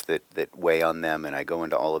effects that weigh on them, and I go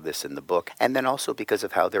into all of this in the book, and then also because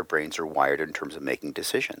of how their brains are wired in terms of making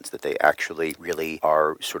decisions, that they actually really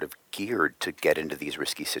are sort of geared to get into these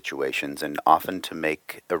risky situations and often to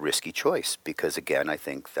make a risky choice because, again, I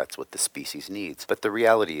think that's what the species needs. But the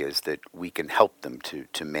reality is that we can help them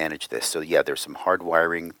to manage this. So, yeah, there's some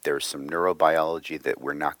hardwiring, there's some neurobiology that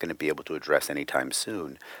we're not going to be able to address anytime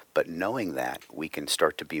soon. But knowing that, we can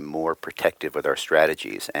start to be more protective with our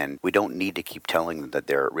strategies, and we don't need to keep telling them that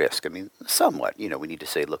they're at risk. I mean, somewhat, we need to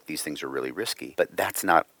say, look, these things are really risky, but that's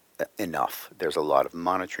not enough. There's a lot of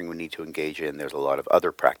monitoring we need to engage in. There's a lot of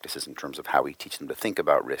other practices in terms of how we teach them to think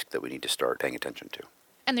about risk that we need to start paying attention to.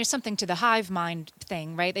 And there's something to the hive mind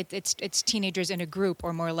thing, right? It's teenagers in a group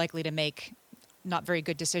are more likely to make not very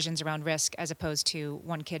good decisions around risk as opposed to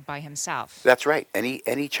one kid by himself. That's right.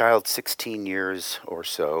 Any child 16 years or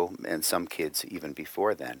so, and some kids even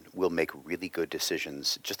before then, will make really good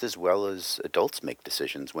decisions just as well as adults make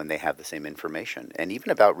decisions when they have the same information. And even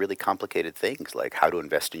about really complicated things like how to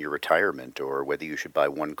invest in your retirement or whether you should buy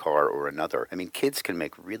one car or another. I mean, kids can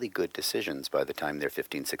make really good decisions by the time they're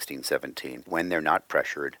 15, 16, 17 when they're not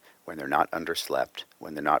pressured, when they're not underslept,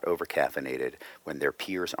 when they're not overcaffeinated, when their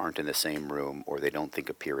peers aren't in the same room or they don't think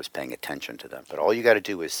a peer is paying attention to them. But all you got to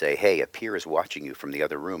do is say, hey, a peer is watching you from the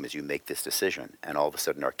other room as you make this decision, and all of a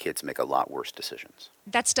sudden our kids make a lot worse decisions.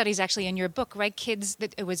 That study's actually in your book, right? Kids,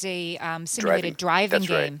 it was a simulated driving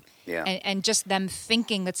game. Right. Yeah. And just them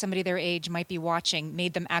thinking that somebody their age might be watching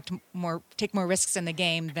made them take more risks in the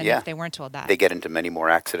game than if they weren't told that. They get into many more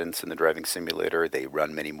accidents in the driving simulator. They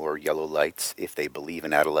run many more yellow lights if they believe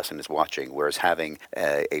an adolescent is watching, whereas having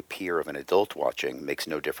a peer of an adult watching makes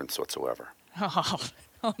no difference whatsoever. Oh,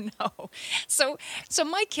 Oh no. So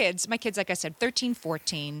my kids, like I said, 13,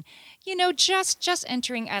 14, just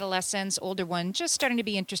entering adolescence, older one, just starting to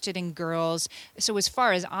be interested in girls. So as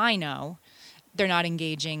far as I know, they're not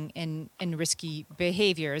engaging in risky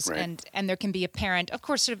behaviors. Right. And there can be a parent, of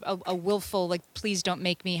course, sort of a willful, like, please don't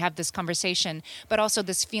make me have this conversation, but also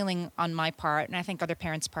this feeling on my part, and I think other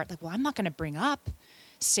parents' part, like, well, I'm not going to bring up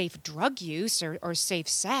safe drug use or safe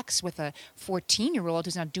sex with a 14-year-old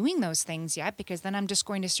who's not doing those things yet, because then I'm just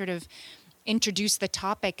going to sort of introduce the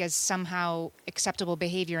topic as somehow acceptable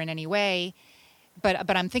behavior in any way.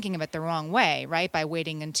 But I'm thinking of it the wrong way, right? By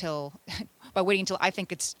waiting until I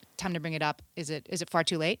think it's time to bring it up. Is it far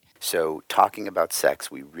too late? So talking about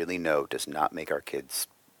sex, we really know, does not make our kids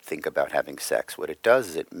think about having sex. What it does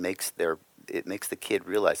is it makes the kid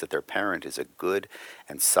realize that their parent is a good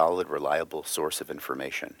and solid, reliable source of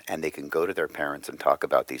information, and they can go to their parents and talk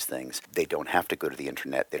about these things. They don't have to go to the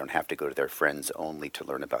internet. They don't have to go to their friends only to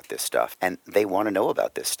learn about this stuff. And they want to know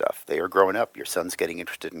about this stuff. They are growing up. Your son's getting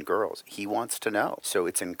interested in girls. He wants to know. So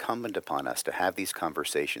it's incumbent upon us to have these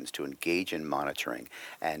conversations, to engage in monitoring,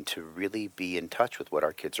 and to really be in touch with what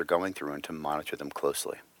our kids are going through and to monitor them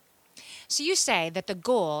closely. So you say that the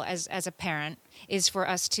goal as a parent is for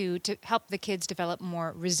us to help the kids develop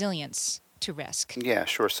more resilience to risk. Yeah,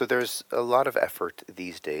 sure. So there's a lot of effort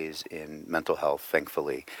these days in mental health,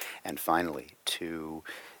 thankfully, and finally, to,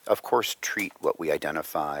 of course, treat what we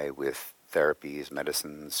identify with therapies,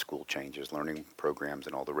 medicines, school changes, learning programs,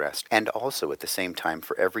 and all the rest. And also at the same time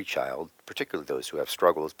for every child, particularly those who have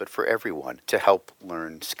struggles, but for everyone, to help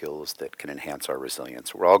learn skills that can enhance our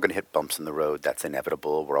resilience. We're all going to hit bumps in the road. That's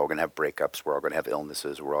inevitable. We're all going to have breakups. We're all going to have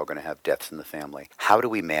illnesses. We're all going to have deaths in the family. How do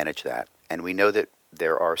we manage that? And we know that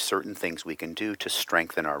there are certain things we can do to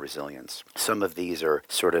strengthen our resilience. Some of these are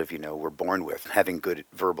sort of, we're born with. Having good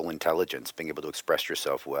verbal intelligence, being able to express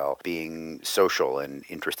yourself well, being social and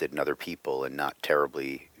interested in other people and not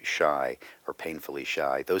terribly shy or painfully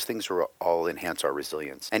shy. Those things will all enhance our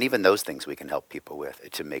resilience. And even those things we can help people with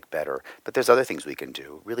to make better. But there's other things we can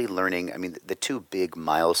do. Really learning, the two big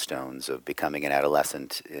milestones of becoming an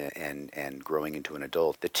adolescent and growing into an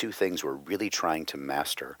adult, the two things we're really trying to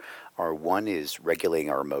master are, one is regulating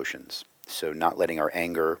our emotions. So not letting our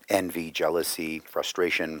anger, envy, jealousy,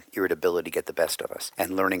 frustration, irritability get the best of us,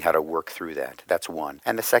 and learning how to work through that. That's one.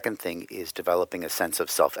 And the second thing is developing a sense of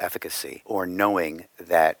self-efficacy, or knowing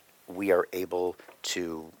that we are able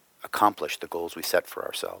to accomplish the goals we set for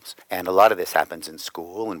ourselves. And a lot of this happens in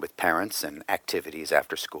school and with parents and activities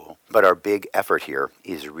after school. But our big effort here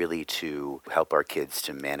is really to help our kids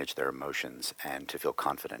to manage their emotions and to feel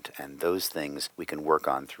confident. And those things we can work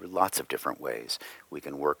on through lots of different ways. We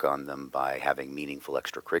can work on them by having meaningful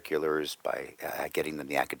extracurriculars, by getting them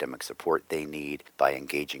the academic support they need, by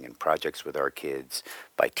engaging in projects with our kids,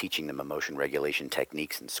 by teaching them emotion regulation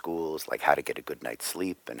techniques in schools, like how to get a good night's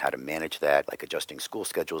sleep and how to manage that, like adjusting school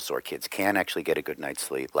schedules so our kids can actually get a good night's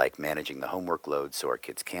sleep, like managing the homework load so our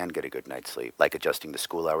kids can get a good night's sleep, like adjusting the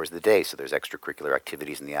school hours of the day so there's extracurricular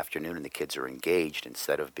activities in the afternoon and the kids are engaged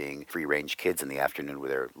instead of being free-range kids in the afternoon where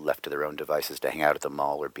they're left to their own devices to hang out at the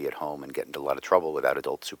mall or be at home and get into a lot of trouble without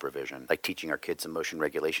adult supervision, like teaching our kids emotion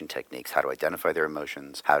regulation techniques, how to identify their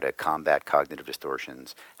emotions, how to combat cognitive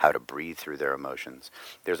distortions, how to breathe through their emotions.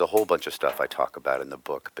 There's a whole bunch of stuff I talk about in the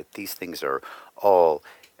book, but these things are all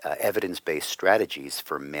evidence-based strategies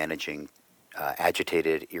for managing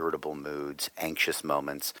agitated, irritable moods, anxious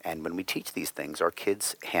moments. And when we teach these things, our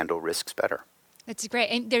kids handle risks better. That's great.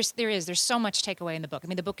 And there's so much takeaway in the book.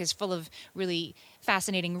 The book is full of really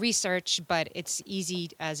fascinating research, but it's easy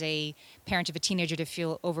as a parent of a teenager to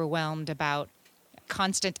feel overwhelmed about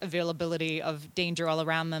constant availability of danger all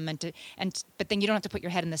around them, but then you don't have to put your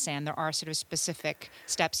head in the sand. There are sort of specific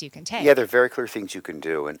steps you can take. Yeah, there are very clear things you can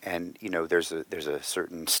do, and there's a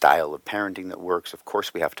certain style of parenting that works. Of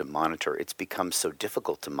course, we have to monitor. It's become so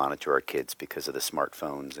difficult to monitor our kids because of the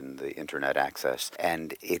smartphones and the internet access,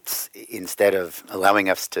 and it's instead of allowing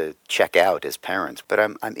us to check out as parents. But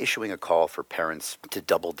I'm issuing a call for parents to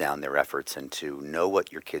double down their efforts and to know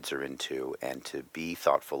what your kids are into and to be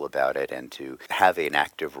thoughtful about it and to have an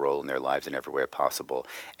active role in their lives in every way possible,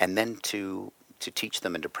 and then to teach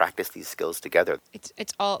them and to practice these skills together.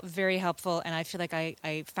 It's all very helpful, and I feel like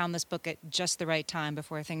I found this book at just the right time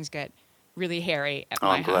before things get really hairy at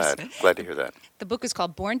my house. I'm glad to hear that. The book is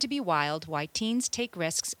called Born to be Wild, Why Teens Take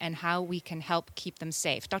Risks and How We Can Help Keep Them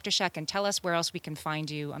Safe. Dr. Sheckin, tell us where else we can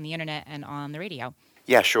find you on the internet and on the radio.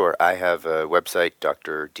 Yeah, sure. I have a website,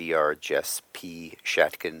 Dr. Dr. P.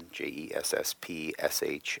 Shatkin,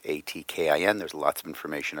 JESSPSHATKIN. There's lots of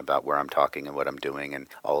information about where I'm talking and what I'm doing and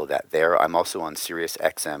all of that there. I'm also on Sirius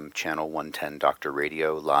XM Channel 110 Dr.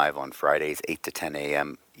 Radio live on Fridays, 8 to 10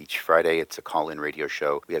 a.m. Each Friday. It's a call-in radio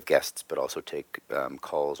show. We have guests, but also take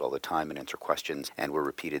calls all the time and answer questions, and we're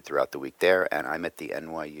repeated throughout the week there. And I'm at the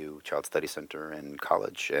NYU Child Study Center and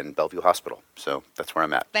College and Bellevue Hospital. So that's where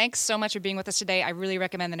I'm at. Thanks so much for being with us today. I really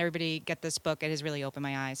recommend that everybody get this book. It has really opened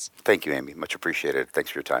my eyes. Thank you, Amy. Much appreciated. Thanks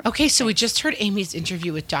for your time. Okay, so we just heard Amy's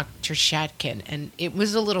interview with Dr. Shatkin, and it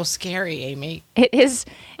was a little scary, Amy. It is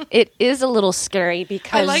a little scary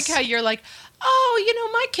because I like how you're like, oh,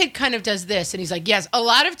 my kid kind of does this. And he's like, yes, a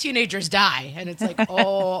lot of teenagers die. And it's like,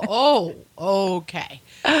 okay.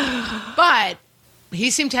 But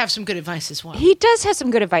he seemed to have some good advice as well. he does have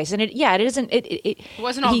some good advice, and it isn't. It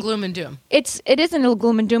wasn't all gloom and doom. It isn't all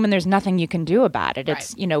gloom and doom, and there's nothing you can do about it.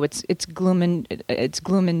 It's Right. it's gloom and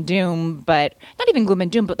doom, but not even gloom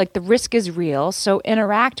and doom. But like the risk is real, so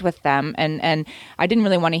interact with them. And I didn't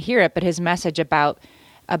really want to hear it, but his message about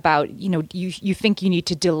you think you need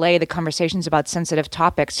to delay the conversations about sensitive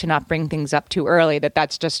topics to not bring things up too early.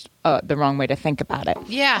 That's just the wrong way to think about it.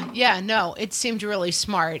 Yeah, no, it seemed really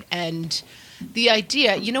smart. And the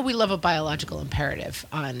idea, we love a biological imperative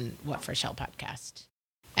on What Fresh Hell podcast.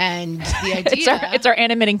 And the idea... it's our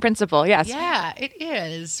animating principle, yes. Yeah, it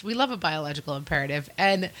is. We love a biological imperative.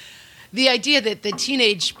 And the idea that the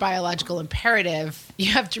teenage biological imperative,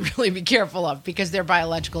 you have to really be careful of, because their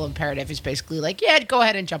biological imperative is basically like, yeah, go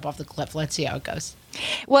ahead and jump off the cliff. Let's see how it goes.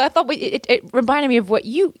 Well, I thought it reminded me of what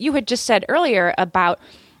you had just said earlier about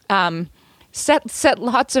set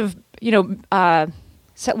lots of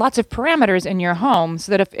parameters in your home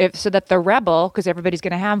so that so that the rebel, because everybody's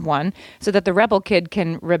going to have one, so that the rebel kid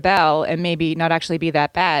can rebel and maybe not actually be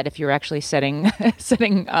that bad if you're actually setting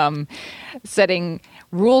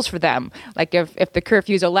rules for them. Like if the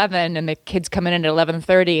curfew's 11 and the kids come in at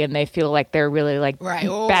 11:30 and they feel like they're really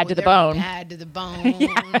bad to the bone. Bad to the bone.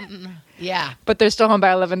 Yeah. But they're still home by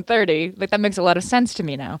 11:30. Like that makes a lot of sense to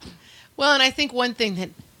me now. Well, and I think one thing that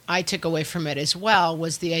I took away from it as well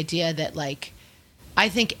was the idea that I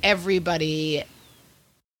think everybody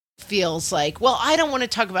feels like, well, I don't want to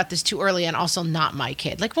talk about this too early and also not my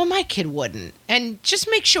kid. Like, well, my kid wouldn't. And just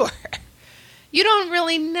make sure. You don't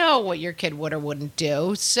really know what your kid would or wouldn't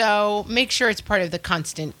do. So make sure it's part of the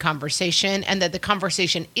constant conversation, and that the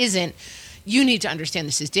conversation isn't, you need to understand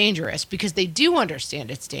this is dangerous, because they do understand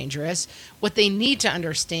it's dangerous. What they need to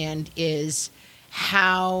understand is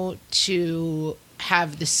how to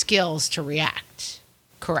have the skills to react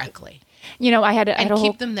correctly. I had And a keep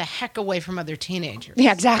whole... them the heck away from other teenagers.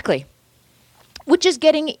 Yeah, exactly. Which is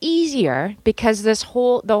getting easier because this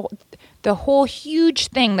whole the whole huge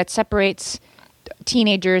thing that separates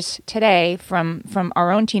teenagers today from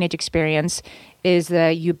our own teenage experience is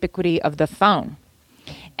the ubiquity of the phone.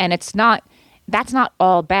 And that's not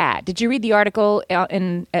all bad. Did you read the article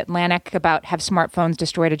in Atlantic about have smartphones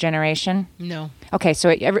destroyed a generation? No. Okay, so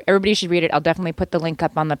everybody should read it. I'll definitely put the link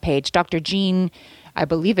up on the page. Dr. Jean, I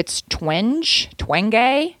believe it's Twenge. I'm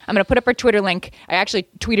going to put up her Twitter link. I actually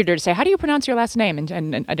tweeted her to say, how do you pronounce your last name?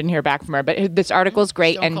 And I didn't hear back from her. But this article is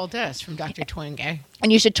great. Stone Cold Test from Dr. Twenge.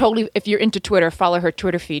 And you should totally, if you're into Twitter, follow her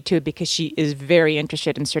Twitter feed too, because she is very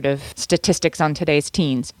interested in sort of statistics on today's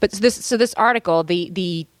teens. But this article,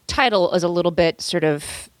 the title is a little bit sort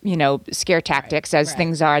of, scare tactics as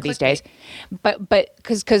things are these days. But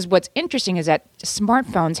because what's interesting is that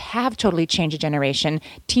smartphones have totally changed a generation.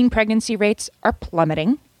 Teen pregnancy rates are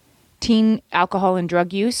plummeting. Teen alcohol and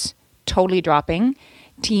drug use totally dropping.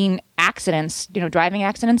 Teen accidents, driving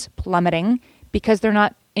accidents plummeting because they're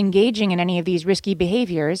not engaging in any of these risky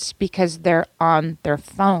behaviors because they're on their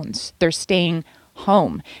phones. They're staying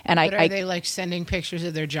home. And But are they sending pictures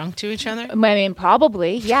of their junk to each other? I mean,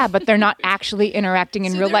 probably, yeah, but they're not actually interacting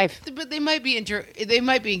in real life. But they might be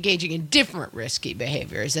engaging in different risky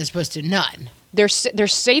behaviors as opposed to none. They're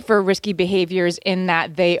safer risky behaviors in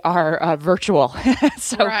that they are virtual.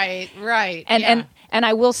 So, right. And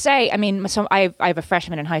I will say, I mean, so I have a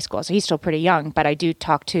freshman in high school, so he's still pretty young, but I do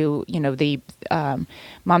talk to, the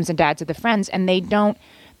moms and dads of the friends, and they don't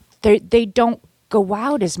go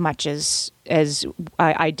out as much as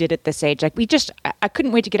I did at this age. Like I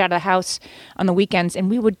couldn't wait to get out of the house on the weekends, and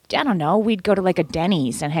we'd go to like a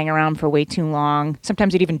Denny's and hang around for way too long.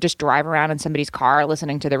 Sometimes we'd even just drive around in somebody's car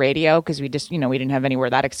listening to the radio because we just, we didn't have anywhere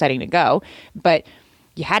that exciting to go. But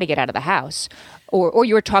you had to get out of the house. Or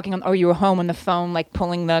you were or you were home on the phone, like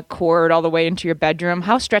pulling the cord all the way into your bedroom.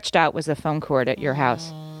 How stretched out was the phone cord at your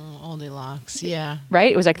house? Goldilocks, yeah.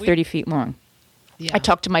 Right? It was like 30 feet long. Yeah. I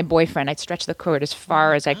talked to my boyfriend. I'd stretch the cord as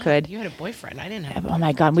far as I could. You had a boyfriend. I didn't have. Oh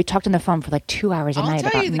my God, we talked on the phone for like 2 hours a I'll night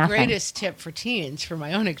tell about you the nothing. greatest tip for teens, from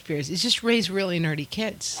my own experience, is just raise really nerdy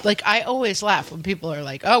kids. Like, I always laugh when people are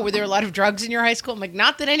like, "Oh, were there a lot of drugs in your high school?" I'm like,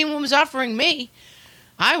 not that anyone was offering me.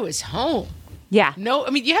 I was home. Yeah. No,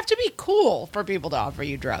 I mean, you have to be cool for people to offer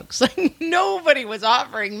you drugs. Like, nobody was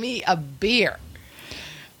offering me a beer.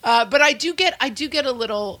 But I do get a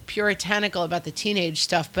little puritanical about the teenage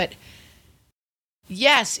stuff. But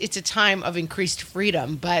yes, it's a time of increased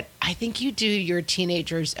freedom. But I think you do your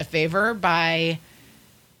teenagers a favor by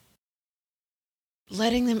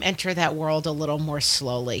letting them enter that world a little more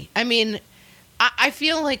slowly. I mean, I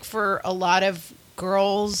feel like for a lot of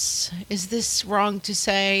girls, is this wrong to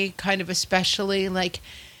say, kind of especially, like,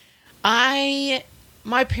 my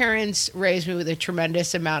parents raised me with a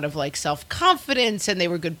tremendous amount of like self-confidence, and they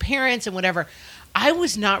were good parents and whatever. I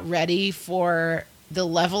was not ready for the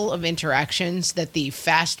level of interactions that the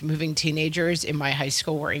fast-moving teenagers in my high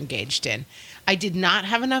school were engaged in. I did not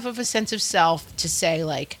have enough of a sense of self to say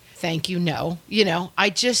like, thank you, no. You know,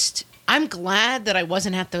 I'm glad that I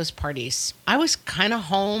wasn't at those parties. I was kind of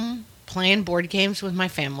home playing board games with my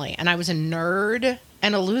family, and I was a nerd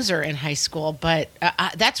and a loser in high school, but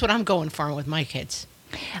that's what I'm going for with my kids.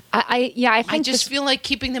 I think I just feel like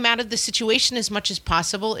keeping them out of the situation as much as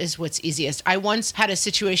possible is what's easiest. I once had a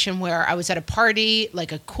situation where I was at a party,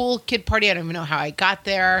 like a cool kid party. I don't even know how I got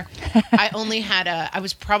there. I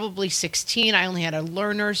was probably 16. I only had a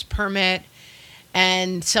learner's permit.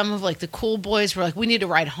 And some of like the cool boys were like, we need to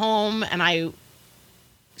ride home. And I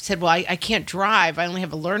said, well, I can't drive. I only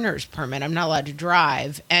have a learner's permit. I'm not allowed to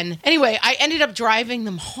drive. And anyway, I ended up driving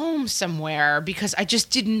them home somewhere because I just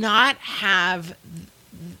did not have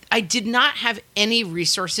any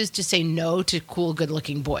resources to say no to cool,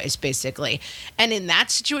 good-looking boys, basically. And in that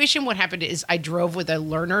situation, what happened is I drove with a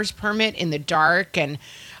learner's permit in the dark, and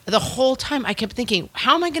the whole time I kept thinking,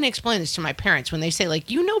 how am I going to explain this to my parents when they say, like,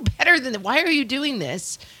 you know better than that. Why are you doing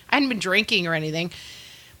this? I hadn't been drinking or anything.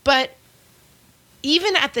 But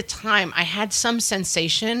even at the time, I had some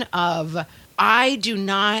sensation of I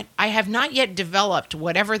have not yet developed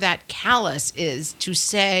whatever that callus is to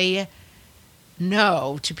say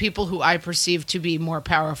no to people who I perceive to be more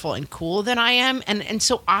powerful and cool than I am. And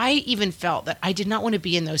so I even felt that I did not want to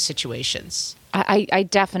be in those situations. I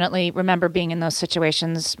definitely remember being in those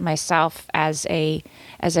situations myself as a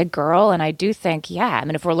girl, and I do think, yeah, I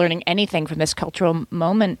mean, if we're learning anything from this cultural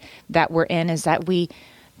moment that we're in, is that women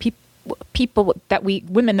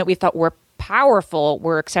that we thought were powerful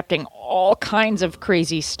were accepting all kinds of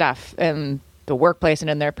crazy stuff in the workplace and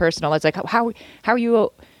in their personal. It's like, how are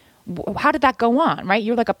you? How did that go on, right?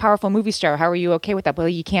 You're like a powerful movie star. How are you okay with that? Well,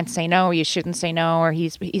 you can't say no. You shouldn't say no. Or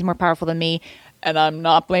he's more powerful than me. And I'm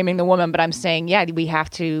not blaming the woman, but I'm saying, yeah, we have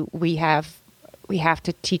to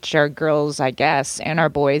teach our girls, I guess, and our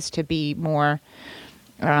boys to be more,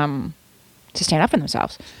 to stand up for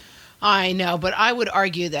themselves. I know, but I would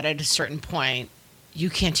argue that at a certain point, you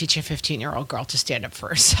can't teach a 15-year-old girl to stand up for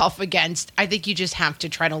herself against. I think you just have to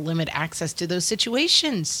try to limit access to those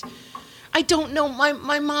situations. I don't know.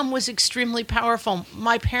 My mom was extremely powerful.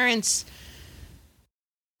 My parents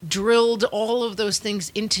drilled all of those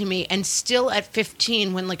things into me. And still at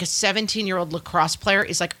 15, when like a 17-year-old lacrosse player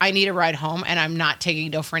is like, I need a ride home and I'm not taking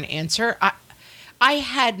no for an answer, I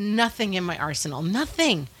had nothing in my arsenal.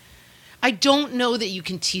 Nothing. I don't know that you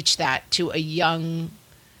can teach that to a young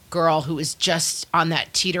girl who is just on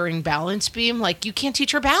that teetering balance beam. Like, you can't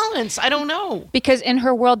teach her balance. I don't know. Because in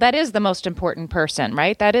her world, that is the most important person,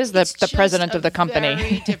 right? That is the president of the company. It's a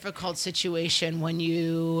very difficult situation when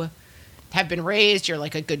you have been raised, you're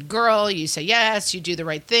like a good girl, you say yes, you do the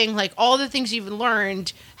right thing. Like, all the things you've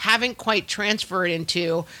learned haven't quite transferred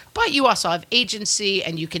into, but you also have agency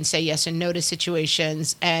and you can say yes and no to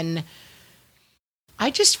situations. And I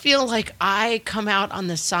just feel like I come out on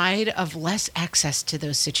the side of less access to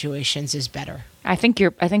those situations is better. I think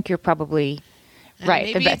you're probably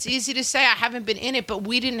right. Maybe it's easy to say, I haven't been in it, but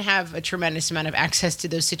we didn't have a tremendous amount of access to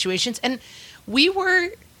those situations. And we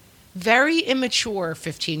were very immature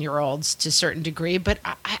 15-year-olds to a certain degree, but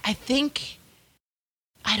I think,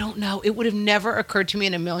 I don't know, it would have never occurred to me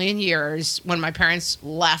in a million years when my parents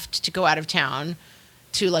left to go out of town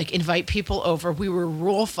to like invite people over. We were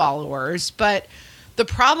rule followers, but the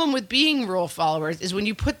problem with being rule followers is when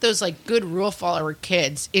you put those like good rule follower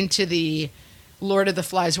kids into the Lord of the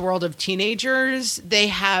Flies world of teenagers, they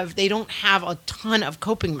don't have a ton of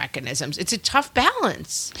coping mechanisms. It's a tough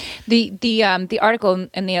balance. The article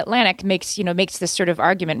in the Atlantic makes this sort of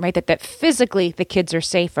argument, right, that physically the kids are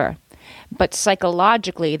safer, but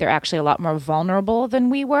psychologically they're actually a lot more vulnerable than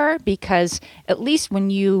we were, because at least when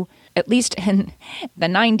you at least in the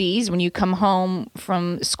 90s, when you come home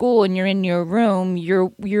from school and you're in your room, you're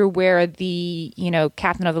where the,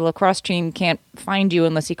 captain of the lacrosse team can't find you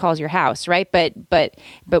unless he calls your house, right? But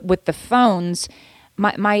with the phones,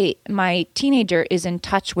 my teenager is in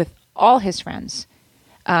touch with all his friends.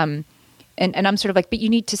 And I'm sort of like, but you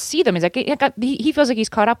need to see them. He's like, he feels like he's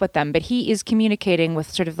caught up with them, but he is communicating with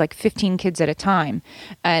sort of like 15 kids at a time.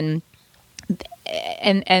 And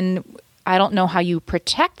I don't know how you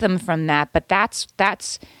protect them from that, but that's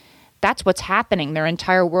what's happening. Their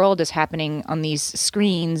entire world is happening on these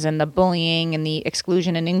screens, and the bullying and the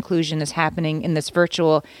exclusion and inclusion is happening in this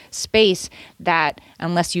virtual space that,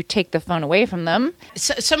 unless you take the phone away from them.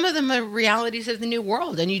 So, some of them are realities of the new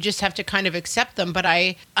world, and you just have to kind of accept them. But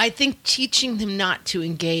I think teaching them not to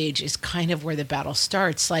engage is kind of where the battle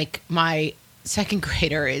starts. Like, my second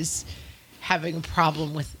grader is having a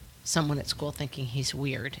problem with someone at school thinking he's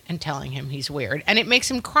weird and telling him he's weird, and it makes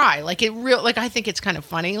him cry. I think it's kind of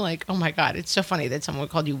funny. Like, oh my God, it's so funny that someone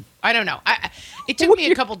called you. I don't know. It took me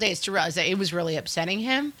a couple days to realize that it was really upsetting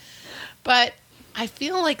him. But I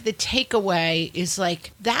feel like the takeaway is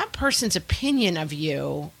like, that person's opinion of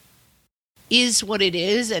you is what it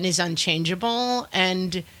is and is unchangeable,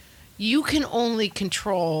 and you can only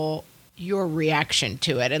control your reaction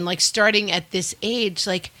to it. And like, starting at this age,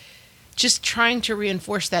 like, just trying to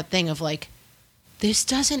reinforce that thing of like, this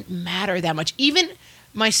doesn't matter that much. Even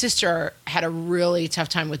my sister had a really tough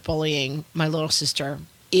time with bullying my little sister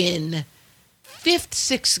in 5th,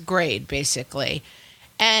 6th grade, basically.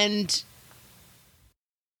 And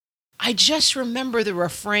I just remember the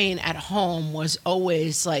refrain at home was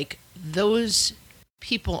always like, those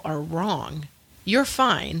people are wrong. You're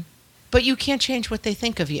fine, but you can't change what they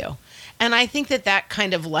think of you. And I think that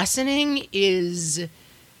kind of lessoning is,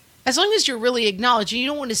 as long as you're really acknowledging, you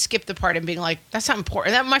don't want to skip the part and being like, that's not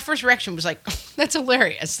important. My first reaction was like, that's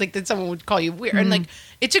hilarious. Like, that someone would call you weird. Mm-hmm. And like,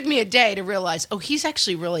 it took me a day to realize, he's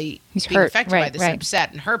actually really being hurt, affected by this,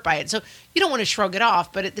 upset and hurt by it. So you don't want to shrug it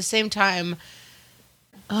off. But at the same time,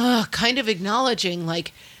 kind of acknowledging,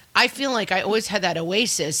 like, I feel like I always had that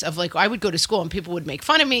oasis of like, I would go to school and people would make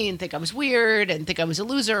fun of me and think I was weird and think I was a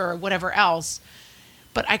loser or whatever else.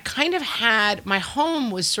 But I kind of had, my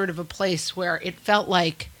home was sort of a place where it felt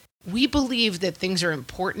like, we believe that things are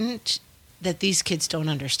important that these kids don't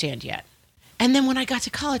understand yet. And then when I got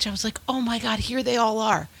to college, I was like, oh my God, here they all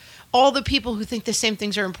are. All the people who think the same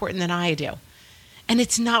things are important than I do. And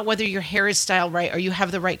it's not whether your hair is styled right or you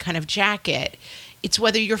have the right kind of jacket. It's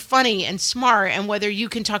whether you're funny and smart and whether you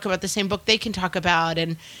can talk about the same book they can talk about.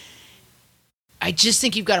 And I just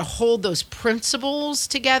think you've got to hold those principles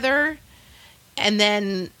together and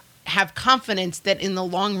then have confidence that in the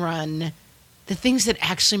long run, the things that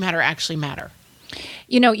actually matter.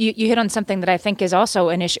 You hit on something that I think is also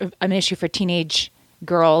an issue for teenage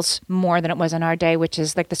girls more than it was in our day, which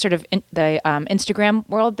is like the sort of the Instagram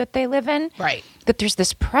world that they live in. Right. That there's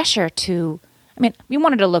this pressure to, we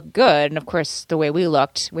wanted to look good. And of course, the way we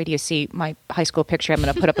looked, wait till you see my high school picture I'm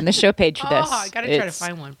going to put up on the show page for this. I got to try to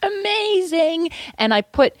find one. Amazing. And I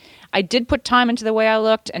did put time into the way I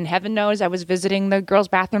looked, and heaven knows I was visiting the girls'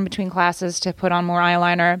 bathroom between classes to put on more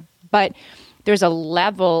eyeliner. But there's a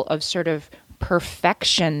level of sort of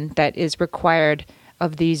perfection that is required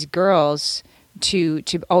of these girls to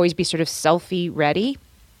always be sort of selfie ready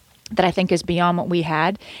that I think is beyond what we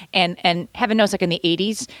had. And heaven knows, like in the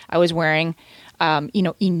 80s, I was wearing,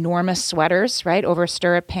 enormous sweaters, right, over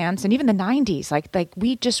stirrup pants. And even the 90s, like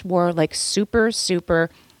we just wore like super,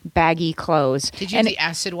 super baggy clothes. Did you have the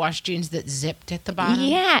acid wash jeans that zipped at the bottom?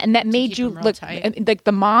 Yeah, and that made you look like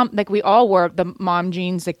the mom, like we all wore the mom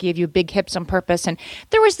jeans that gave you big hips on purpose. And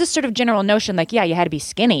there was this sort of general notion like, yeah, you had to be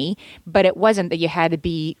skinny, but it wasn't that you had to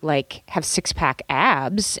be like have 6-pack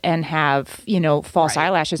abs and have, false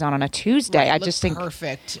eyelashes on a Tuesday. Right. I just think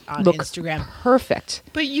perfect on Instagram. Perfect.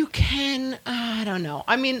 But you can, I don't know.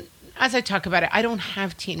 As I talk about it, I don't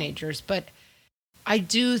have teenagers, but I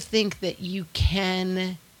do think that you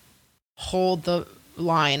can hold the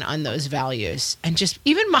line on those values. And just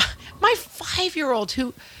even my 5-year-old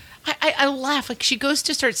who I laugh, like she goes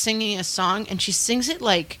to start singing a song and she sings it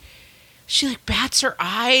like she like bats her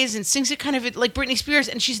eyes and sings it kind of like Britney Spears,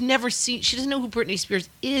 and she doesn't know who Britney Spears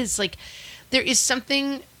is. Like, there is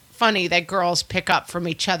something funny that girls pick up from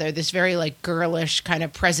each other, this very like girlish kind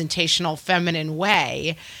of presentational feminine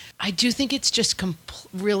way. I do think it's just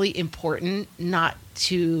really important not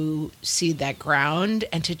to cede that ground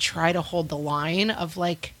and to try to hold the line of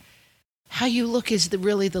like, how you look is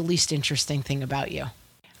really the least interesting thing about you.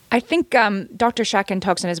 I think Dr. Shatkin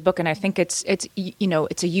talks in his book, and I think it's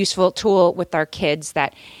a useful tool with our kids,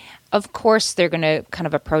 that of course they're going to kind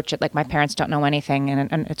of approach it like my parents don't know anything,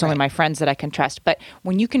 and it's only my friends that I can trust. But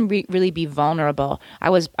when you can really be vulnerable, I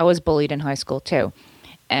was bullied in high school too,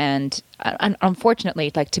 and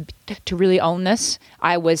unfortunately, like to really own this,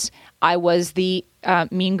 I was the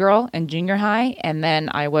mean girl in junior high, and then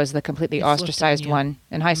I was the completely ostracized one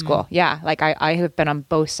in high school. Yeah, like I have been on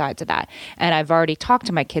both sides of that, and I've already talked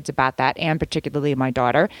to my kids about that, and particularly my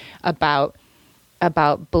daughter about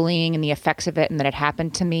bullying and the effects of it, and that it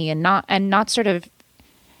happened to me, and not sort of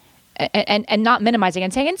and not minimizing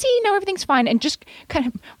and saying, and see, everything's fine, and just kind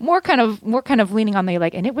of leaning on the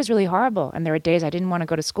like, and it was really horrible, and there were days I didn't want to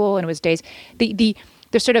go to school, and it was days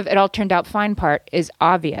the sort of it all turned out fine part is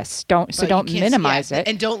obvious. Don't minimize it,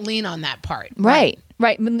 and don't lean on that part. Right.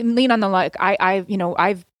 Lean on the like.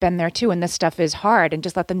 I've been there too, and this stuff is hard, and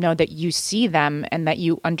just let them know that you see them and that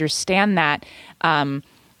you understand that.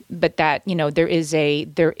 But that there is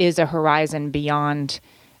a horizon beyond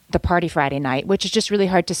the party Friday night, which is just really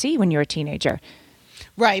hard to see when you're a teenager.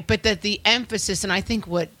 Right, but that the emphasis, and I think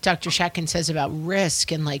what Dr. Shatkin says about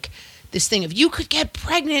risk and like this thing of you could get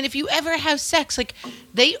pregnant if you ever have sex, like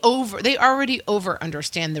they already over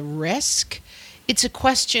understand the risk. It's a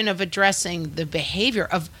question of addressing the behavior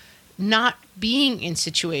of not being in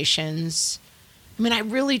situations. I mean, I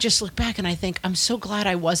really just look back and I think I'm so glad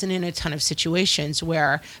I wasn't in a ton of situations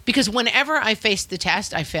because whenever I faced the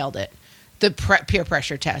test, I failed it, the peer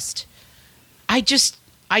pressure test. I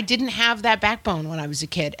didn't have that backbone when I was a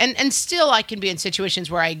kid. And still I can be in situations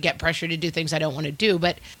where I get pressure to do things I don't want to do.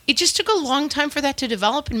 But it just took a long time for that to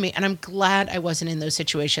develop in me. And I'm glad I wasn't in those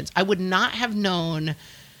situations. I would not have known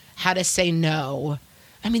how to say no.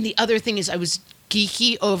 I mean, the other thing is I was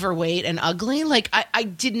geeky, overweight, and ugly. Like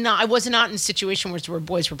I was not in a situation where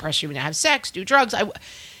boys were pressuring me to have sex, do drugs.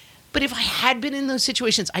 But if I had been in those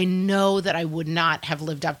situations, I know that I would not have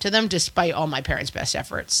lived up to them despite all my parents' best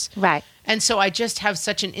efforts. Right. And so I just have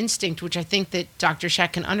such an instinct, which I think that Dr.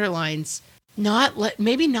 Shatkin underlines,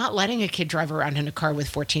 maybe not letting a kid drive around in a car with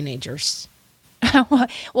 4 teenagers.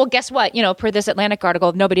 Well, guess what? Per this Atlantic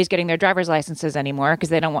article, nobody's getting their driver's licenses anymore because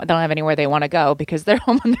they don't have anywhere they want to go because they're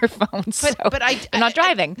home on their phones. But they're not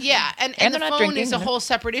driving. And they're the not phone drinking. is a whole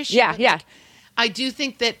separate issue. Yeah, yeah. I do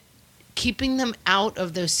think that keeping them out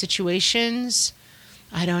of those situations,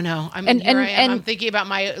 I don't know. I mean, I'm thinking about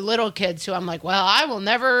my little kids who I'm like, well, I will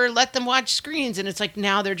never let them watch screens. And it's like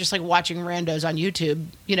now they're just like watching randos on YouTube,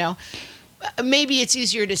 Maybe it's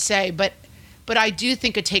easier to say, but I do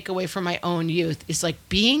think a takeaway from my own youth is like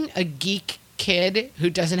being a geek kid who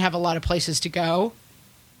doesn't have a lot of places to go.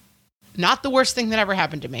 Not the worst thing that ever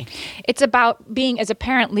happened to me. It's about being, as a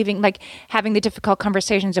parent, having the difficult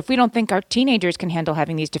conversations. If we don't think our teenagers can handle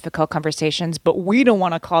having these difficult conversations, but we don't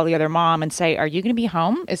want to call the other mom and say, are you going to be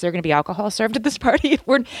home? Is there going to be alcohol served at this party?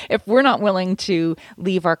 If we're not willing to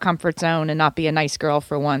leave our comfort zone and not be a nice girl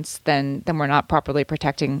for once, then we're not properly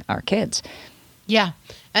protecting our kids. Yeah.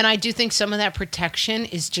 And I do think some of that protection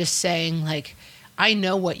is just saying, like, I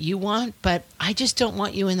know what you want, but I just don't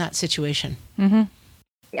want you in that situation. Mm-hmm.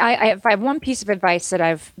 I have one piece of advice that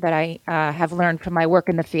I have learned from my work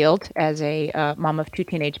in the field as a mom of 2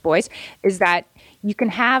 teenage boys is that you can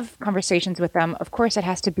have conversations with them. Of course, it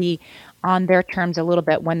has to be on their terms a little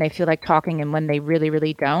bit when they feel like talking and when they really,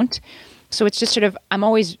 really don't. So it's just sort of I'm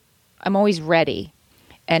always ready.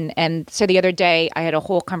 And so the other day I had a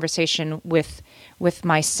whole conversation with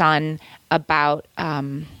my son about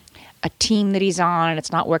a team that he's on and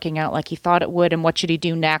it's not working out like he thought it would, and what should he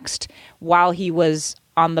do next, while he was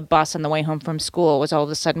on the bus on the way home from school. It was all of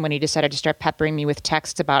a sudden when he decided to start peppering me with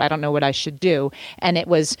texts about I don't know what I should do. And it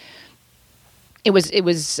was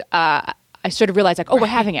I sort of realized like, oh, we're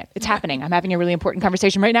having it. It's happening. I'm having a really important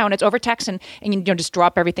conversation right now, and it's over text, and just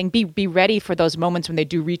drop everything. Be ready for those moments when they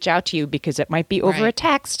do reach out to you, because it might be over a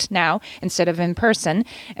text now instead of in person,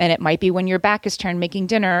 and it might be when your back is turned making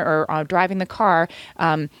dinner or driving the car.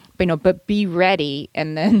 But be ready,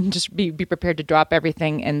 and then just be prepared to drop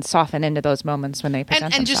everything and soften into those moments when they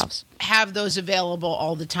present themselves. And just have those available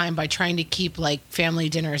all the time by trying to keep like family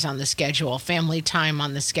dinners on the schedule, family time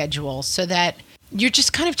on the schedule, so that you're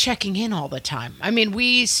just kind of checking in all the time. I mean,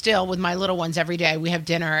 we still, with my little ones, every day we have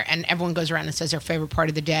dinner and everyone goes around and says their favorite part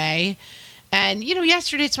of the day. And,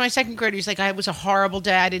 yesterday it's my second grader. He's like, I was a horrible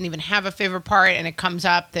day. I didn't even have a favorite part. And it comes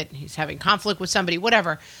up that he's having conflict with somebody,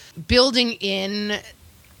 whatever. Building in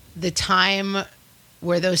the time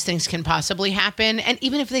where those things can possibly happen. And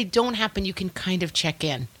even if they don't happen, you can kind of check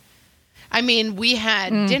in. I mean, we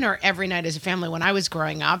had dinner every night as a family when I was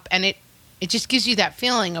growing up. And it just gives you that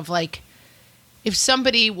feeling of like, if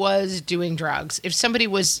somebody was doing drugs, if somebody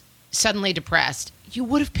was suddenly depressed, you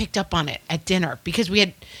would have picked up on it at dinner, because we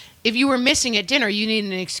had if you were missing at dinner, you need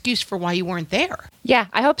an excuse for why you weren't there. Yeah,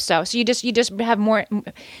 I hope so. So you just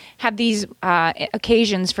have these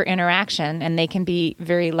occasions for interaction, and they can be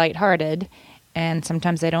very lighthearted. And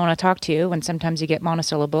sometimes they don't want to talk to you, and sometimes you get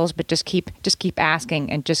monosyllables. But just keep asking,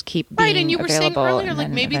 and just keep being right. And you were saying available, earlier, like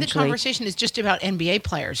maybe the conversation is just about NBA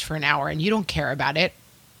players for an hour, and you don't care about it.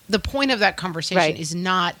 The point of that conversation is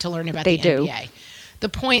not to learn about the NBA. The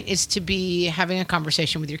point is to be having a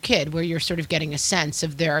conversation with your kid where you're sort of getting a sense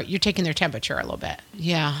of you're taking their temperature a little bit.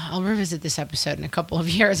 Yeah, I'll revisit this episode in a couple of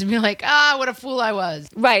years and be like, what a fool I was.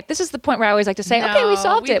 Right. This is the point where I always like to say, okay, we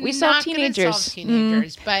solved it. We solved teenagers.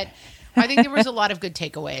 But I think there was a lot of good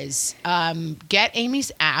takeaways. Get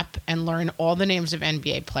Amy's app and learn all the names of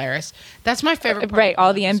NBA players. That's my favorite part. Right,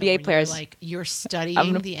 all the NBA players. You're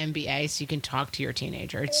studying the NBA so you can talk to your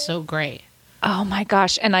teenager. It's so great. Oh my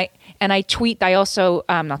gosh. And I tweet, I also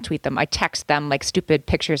not tweet them, I text them like stupid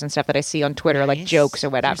pictures and stuff that I see on Twitter, like jokes or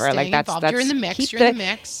whatever. Like that's you're in the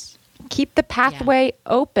mix. Keep the pathway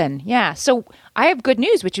open. Yeah. So I have good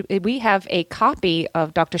news, which we have a copy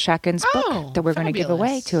of Dr. Shatkin's book that we're going to give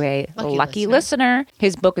away to a lucky listener.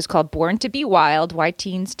 His book is called Born to Be Wild, Why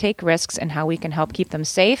Teens Take Risks and How We Can Help Keep Them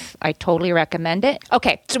Safe. I totally recommend it.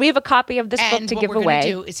 Okay, so we have a copy of this book to give away. And what we're going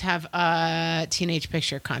to do is have a teenage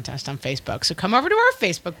picture contest on Facebook. So come over to our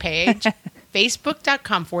Facebook page,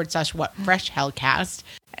 facebook.com/whatfreshhellcast.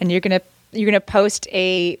 And you're going to post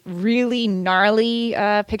a really gnarly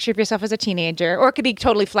picture of yourself as a teenager, or it could be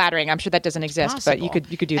totally flattering. I'm sure that doesn't exist, but you could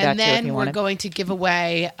do that too if you want. And then we're going to give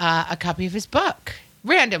away a copy of his book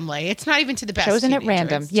randomly. It's not even to the best. Chosen teenager. at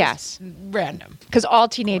random, yes, random. Because all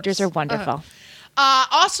teenagers are wonderful.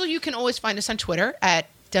 Also, you can always find us on Twitter at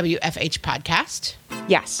WFH Podcast.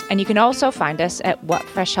 Yes, and you can also find us at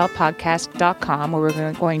whatfreshhellpodcast.com, where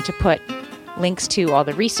we're going to put links to all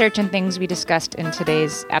the research and things we discussed in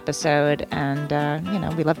today's episode. And,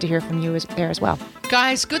 we love to hear from you there as well.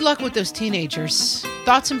 Guys, good luck with those teenagers.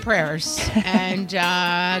 Thoughts and prayers. And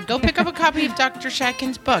go pick up a copy of Dr.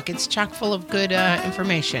 Shatkin's book. It's chock full of good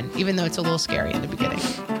information, even though it's a little scary in the beginning.